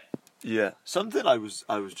 yeah. Yeah, something I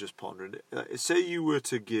was just pondering. Say you were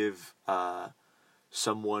to give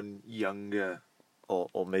someone younger,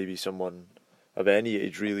 or maybe someone of any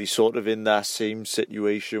age, really, sort of in that same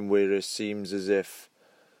situation where it seems as if,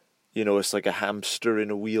 it's like a hamster in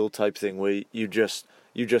a wheel type thing, where you just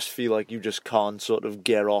feel like you just can't sort of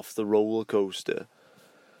get off the roller coaster,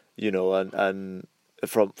 and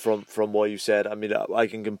from what you said, I mean, I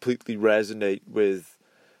can completely resonate with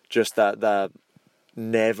just that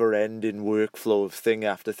never-ending workflow of thing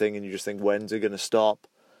after thing, and you just think, when's it going to stop?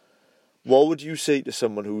 What would you say to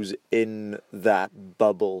someone who's in that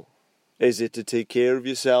bubble? Is it to take care of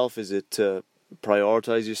yourself? Is it to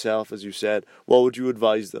prioritize yourself, as you said? What would you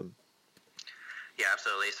advise them? Yeah,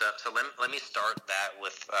 absolutely. So let me start that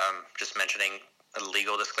with just mentioning a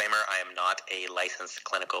legal disclaimer. I am not a licensed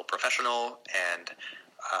clinical professional, and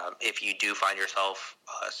if you do find yourself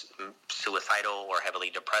suicidal or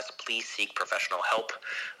heavily depressed, please seek professional help.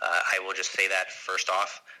 I will just say that first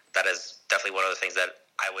off. That is definitely one of the things that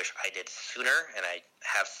I wish I did sooner, and I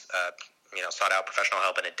have sought out professional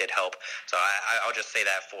help, and it did help. So I'll just say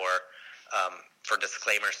that for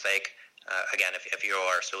disclaimer's sake. Again, if you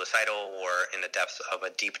are suicidal or in the depths of a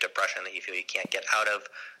deep depression that you feel you can't get out of,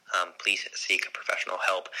 please seek professional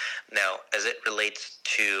help. Now, as it relates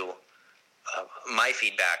to my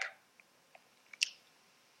feedback,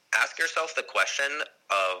 ask yourself the question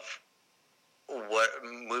of what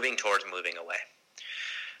moving towards moving away.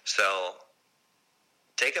 So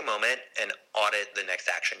take a moment and audit the next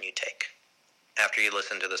action you take after you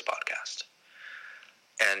listen to this podcast.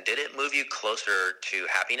 And did it move you closer to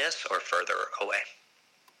happiness or further away?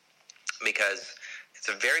 Because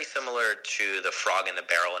it's very similar to the frog in the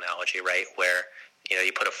barrel analogy, right? Where,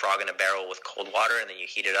 you put a frog in a barrel with cold water and then you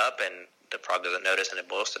heat it up and the frog doesn't notice and it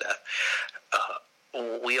boils to death.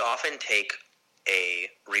 We often take a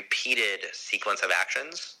repeated sequence of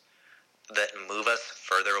actions that move us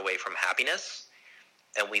further away from happiness,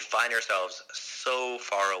 and we find ourselves so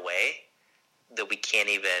far away that we can't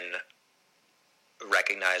even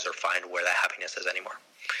recognize or find where that happiness is anymore.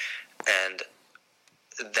 And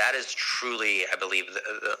that is truly, I believe,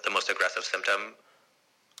 the most aggressive symptom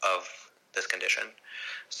of this condition.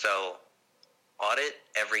 So audit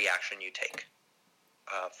every action you take.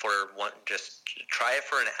 Just try it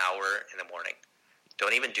for an hour in the morning.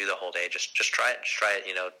 Don't even do the whole day. Just try it. Just try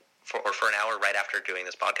it. For an hour right after doing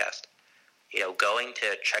this podcast. Going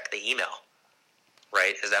to check the email.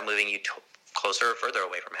 Right? Is that moving you closer or further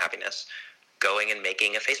away from happiness? Going and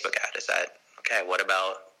making a Facebook ad. Is that okay? What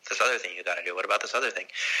about this other thing you got to do? What about this other thing?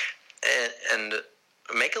 And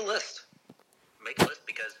make a list. Make a list,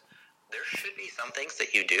 because there should be some things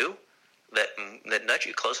that you do that nudge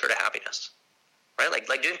you closer to happiness. Right?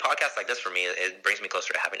 Like doing podcasts like this for me, it brings me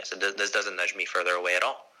closer to happiness. This doesn't nudge me further away at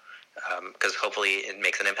all. Because hopefully it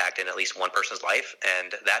makes an impact in at least one person's life,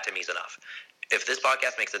 and that to me is enough. If this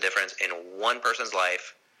podcast makes a difference in one person's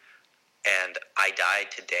life and I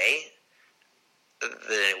died today,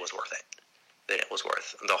 then it was worth it. Then it was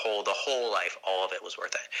worth the whole life. All of it was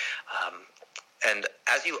worth it. And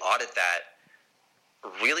as you audit that,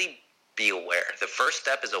 really be aware. The first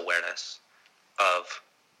step is awareness of,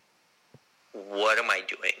 what am I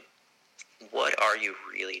doing? What are you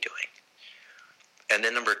really doing? And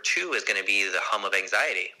then number 2 is going to be the hum of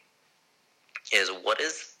anxiety. Is, what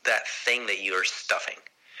is that thing that you're stuffing?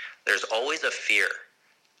 There's always a fear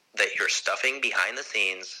that you're stuffing behind the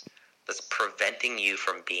scenes that's preventing you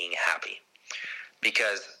from being happy.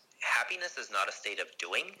 Because happiness is not a state of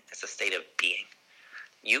doing, it's a state of being.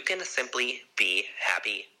 You can simply be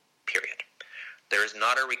happy, period. There is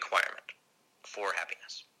not a requirement for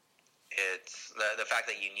happiness. It's the fact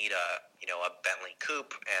that you need a Bentley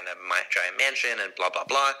coupe and a giant mansion and blah, blah,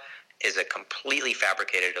 blah is a completely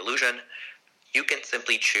fabricated illusion. You can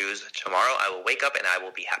simply choose, tomorrow I will wake up and I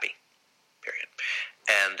will be happy, period.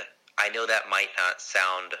 And I know that might not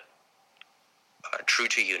sound true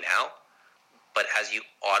to you now, but as you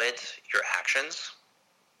audit your actions,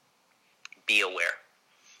 be aware.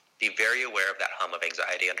 Be very aware of that hum of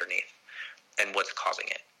anxiety underneath and what's causing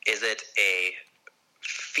it. Is it a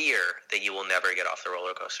fear that you will never get off the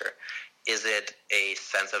roller coaster? Is it a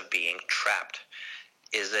sense of being trapped?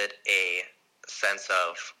 Is it a sense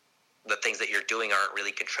of the things that you're doing aren't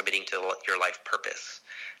really contributing to your life purpose?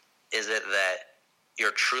 Is it that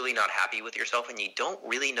you're truly not happy with yourself and you don't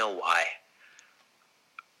really know why?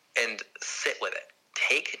 And sit with it.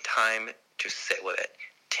 Take time to sit with it.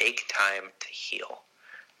 Take time to heal.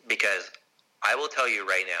 Because I will tell you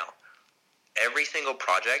right now, every single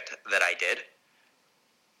project that I did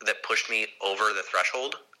that pushed me over the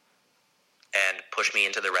threshold and pushed me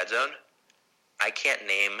into the red zone, I can't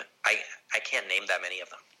name that many of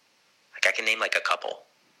them. Like, I can name like a couple.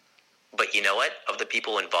 But you know what? Of the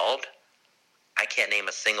people involved, I can't name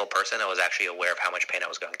a single person that was actually aware of how much pain I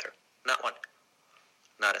was going through. Not one.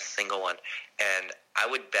 Not a single one. And I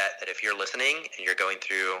would bet that if you're listening and you're going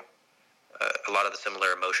through a lot of the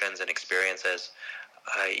similar emotions and experiences,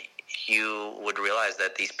 you would realize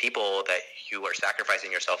that these people that you are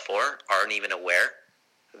sacrificing yourself for aren't even aware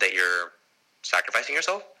that you're sacrificing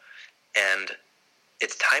yourself. And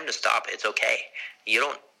it's time to stop. It's okay. You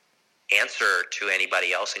don't answer to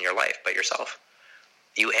anybody else in your life but yourself.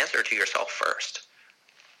 You answer to yourself first.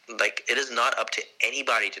 Like, it is not up to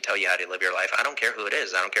anybody to tell you how to live your life. I don't care who it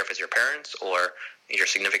is. I don't care if it's your parents or your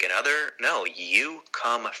significant other. No, you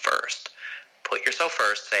come first. Put yourself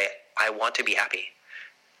first. Say, I want to be happy.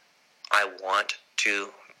 I want to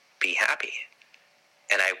be happy.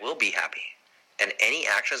 And I will be happy. And any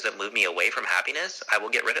actions that move me away from happiness, I will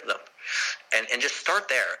get rid of them. And just start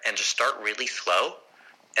there, and just start really slow.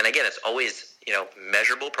 And again, it's always,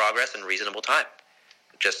 measurable progress in reasonable time.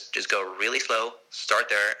 Just go really slow, start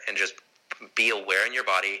there, and just be aware in your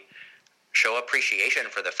body, show appreciation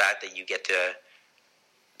for the fact that you get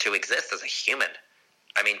to exist as a human.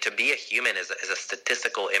 I mean, to be a human is a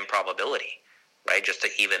statistical improbability, right? Just to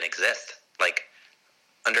even exist. Like,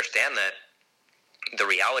 understand that the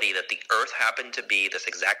reality that the Earth happened to be this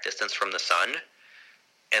exact distance from the sun,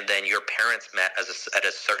 and then your parents met at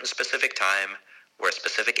a certain specific time, were a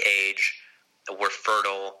specific age, were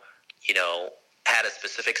fertile, had a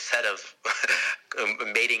specific set of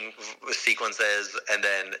mating sequences, and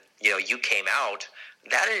then, you came out.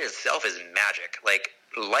 That in itself is magic. Like,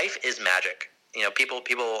 life is magic. People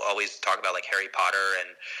always talk about, like, Harry Potter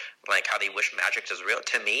and, like, how they wish magic was real.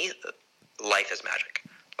 To me, life is magic.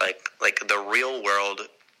 Like the real world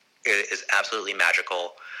is absolutely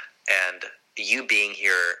magical, and you being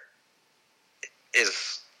here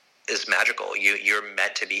is magical. You're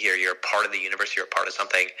meant to be here. You're a part of the universe. You're a part of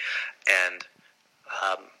something, and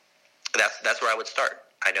that's where I would start.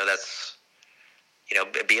 I know that's,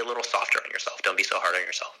 be a little softer on yourself. Don't be so hard on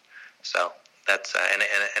yourself. So that's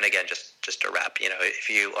and again, just to wrap, if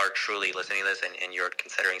you are truly listening to this and you're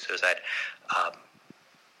considering suicide,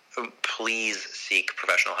 please seek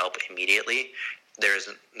professional help immediately. There's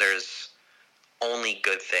only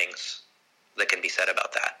good things that can be said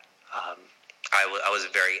about that.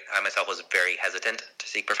 I myself was very hesitant to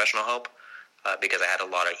seek professional help because I had a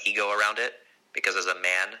lot of ego around it. Because as a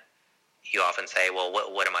man, you often say, well,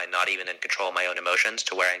 what am I, not even in control of my own emotions,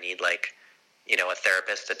 to where I need, like, a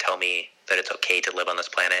therapist to tell me that it's okay to live on this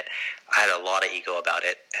planet. I had a lot of ego about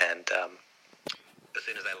it, and as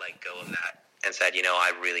soon as I let go of that and said,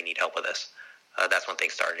 I really need help with this, that's when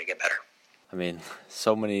things started to get better. I mean,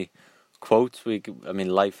 so many quotes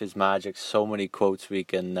life is magic. So many quotes we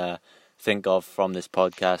can think of from this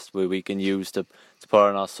podcast where we can use to put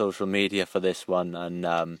on our social media for this one. And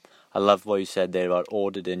I love what you said there about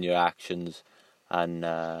auditing your actions, and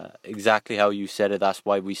exactly how you said it. That's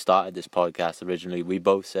why we started this podcast originally. We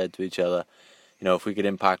both said to each other, if we could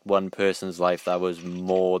impact one person's life, that was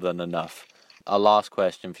more than enough. Our last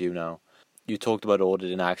question for you now. You talked about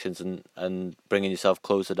auditing actions and bringing yourself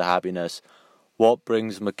closer to happiness. What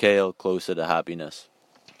brings Mikhail closer to happiness?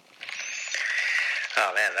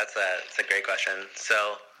 Oh man, that's a great question.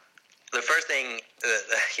 So the first thing,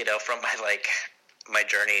 from my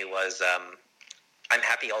journey was, I'm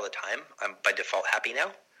happy all the time. I'm by default happy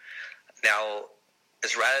now. Now,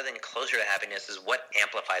 is rather than closer to happiness is what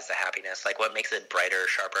amplifies the happiness, like what makes it brighter,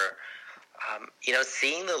 sharper.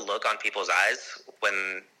 Seeing the look on people's eyes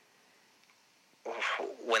when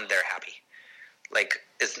they're happy. Like,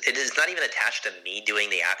 it is not even attached to me doing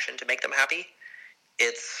the action to make them happy.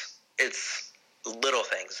 It's little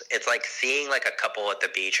things. It's like seeing, like, a couple at the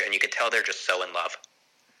beach, and you can tell they're just so in love.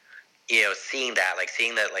 Seeing that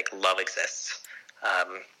love exists.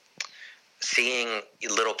 Seeing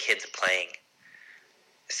little kids playing.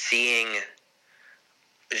 Seeing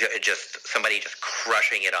just somebody just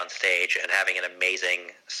crushing it on stage and having an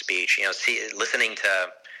amazing speech. Listening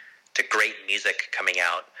to great music coming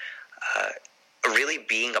out. Really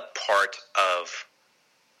being a part of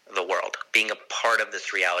the world, being a part of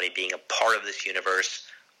this reality, being a part of this universe,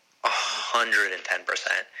 110%,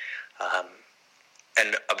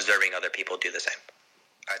 and observing other people do the same.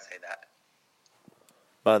 I'd say that.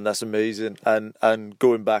 Man, that's amazing. And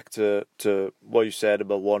going back to what you said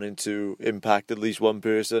about wanting to impact at least one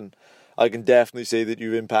person, I can definitely say that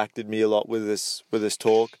you've impacted me a lot with this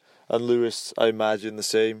talk. And Lewis, I imagine the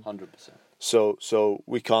same. 100%. So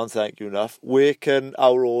we can't thank you enough. Where can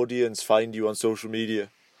our audience find you on social media?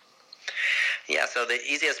 Yeah, so the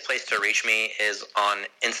easiest place to reach me is on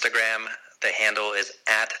Instagram. The handle is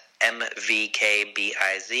at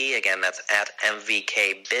MVKBIZ. Again, that's at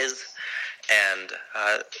MVKBiz. And,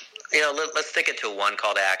 let's stick it to one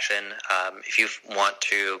call to action. If you want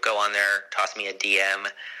to go on there, toss me a DM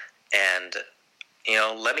and,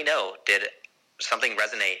 let me know. Did something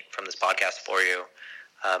resonate from this podcast for you?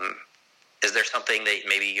 Is there something that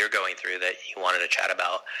maybe you're going through that you wanted to chat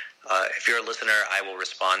about? If you're a listener, I will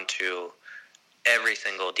respond to every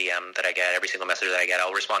single DM that I get, every single message that I get.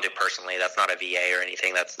 I'll respond to personally. That's not a VA or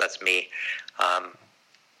anything. That's me.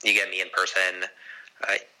 You get me in person.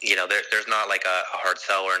 There's not like a hard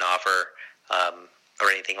sell or an offer or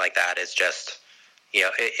anything like that. It's just,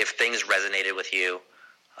 if things resonated with you,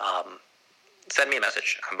 send me a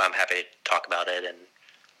message. I'm happy to talk about it and,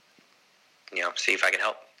 see if I can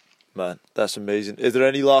help. Man, that's amazing. Is there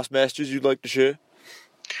any last messages you'd like to share?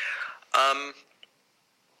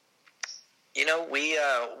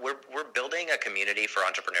 We're building a community for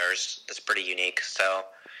entrepreneurs that's pretty unique. So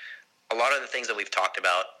a lot of the things that we've talked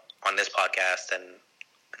about on this podcast and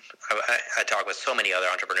I talk with so many other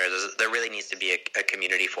entrepreneurs, is there really needs to be a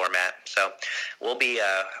community format. So we'll be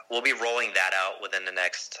rolling that out within the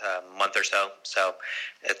next month or so. So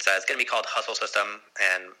it's going to be called Hustle System,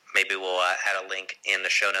 and maybe we'll add a link in the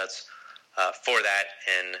show notes for that.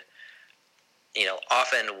 And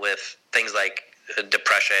often with things like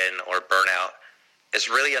depression or burnout, it's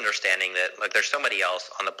really understanding that there's somebody else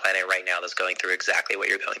on the planet right now that's going through exactly what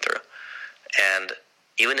you're going through. And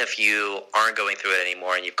even if you aren't going through it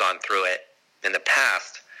anymore and you've gone through it in the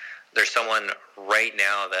past, there's someone right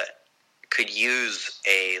now that could use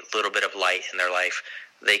a little bit of light in their life.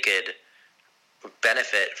 They could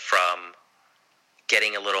benefit from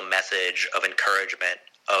getting a little message of encouragement,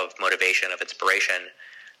 of motivation, of inspiration.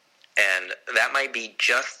 And that might be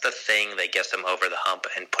just the thing that gets them over the hump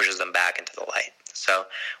and pushes them back into the light. So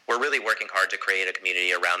we're really working hard to create a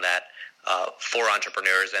community around that for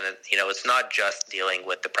entrepreneurs. And, it's not just dealing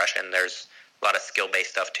with depression. There's a lot of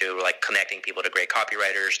skill-based stuff too, like connecting people to great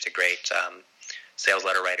copywriters, to great sales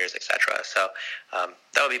letter writers, etc. So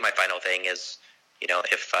that would be my final thing is,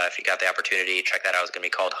 if you got the opportunity, check that out. It's going to be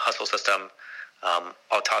called Hustle System.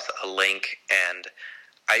 I'll toss a link, and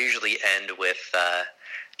I usually end with,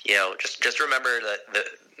 just remember that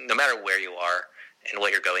no matter where you are and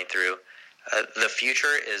what you're going through, the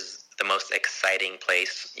future is the most exciting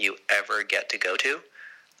place you ever get to go to,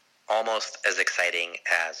 almost as exciting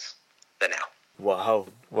as the now. Wow.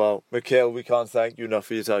 Well, Mikhail, we can't thank you enough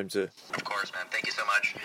for your time, sir. Of course, man. Thank you so much.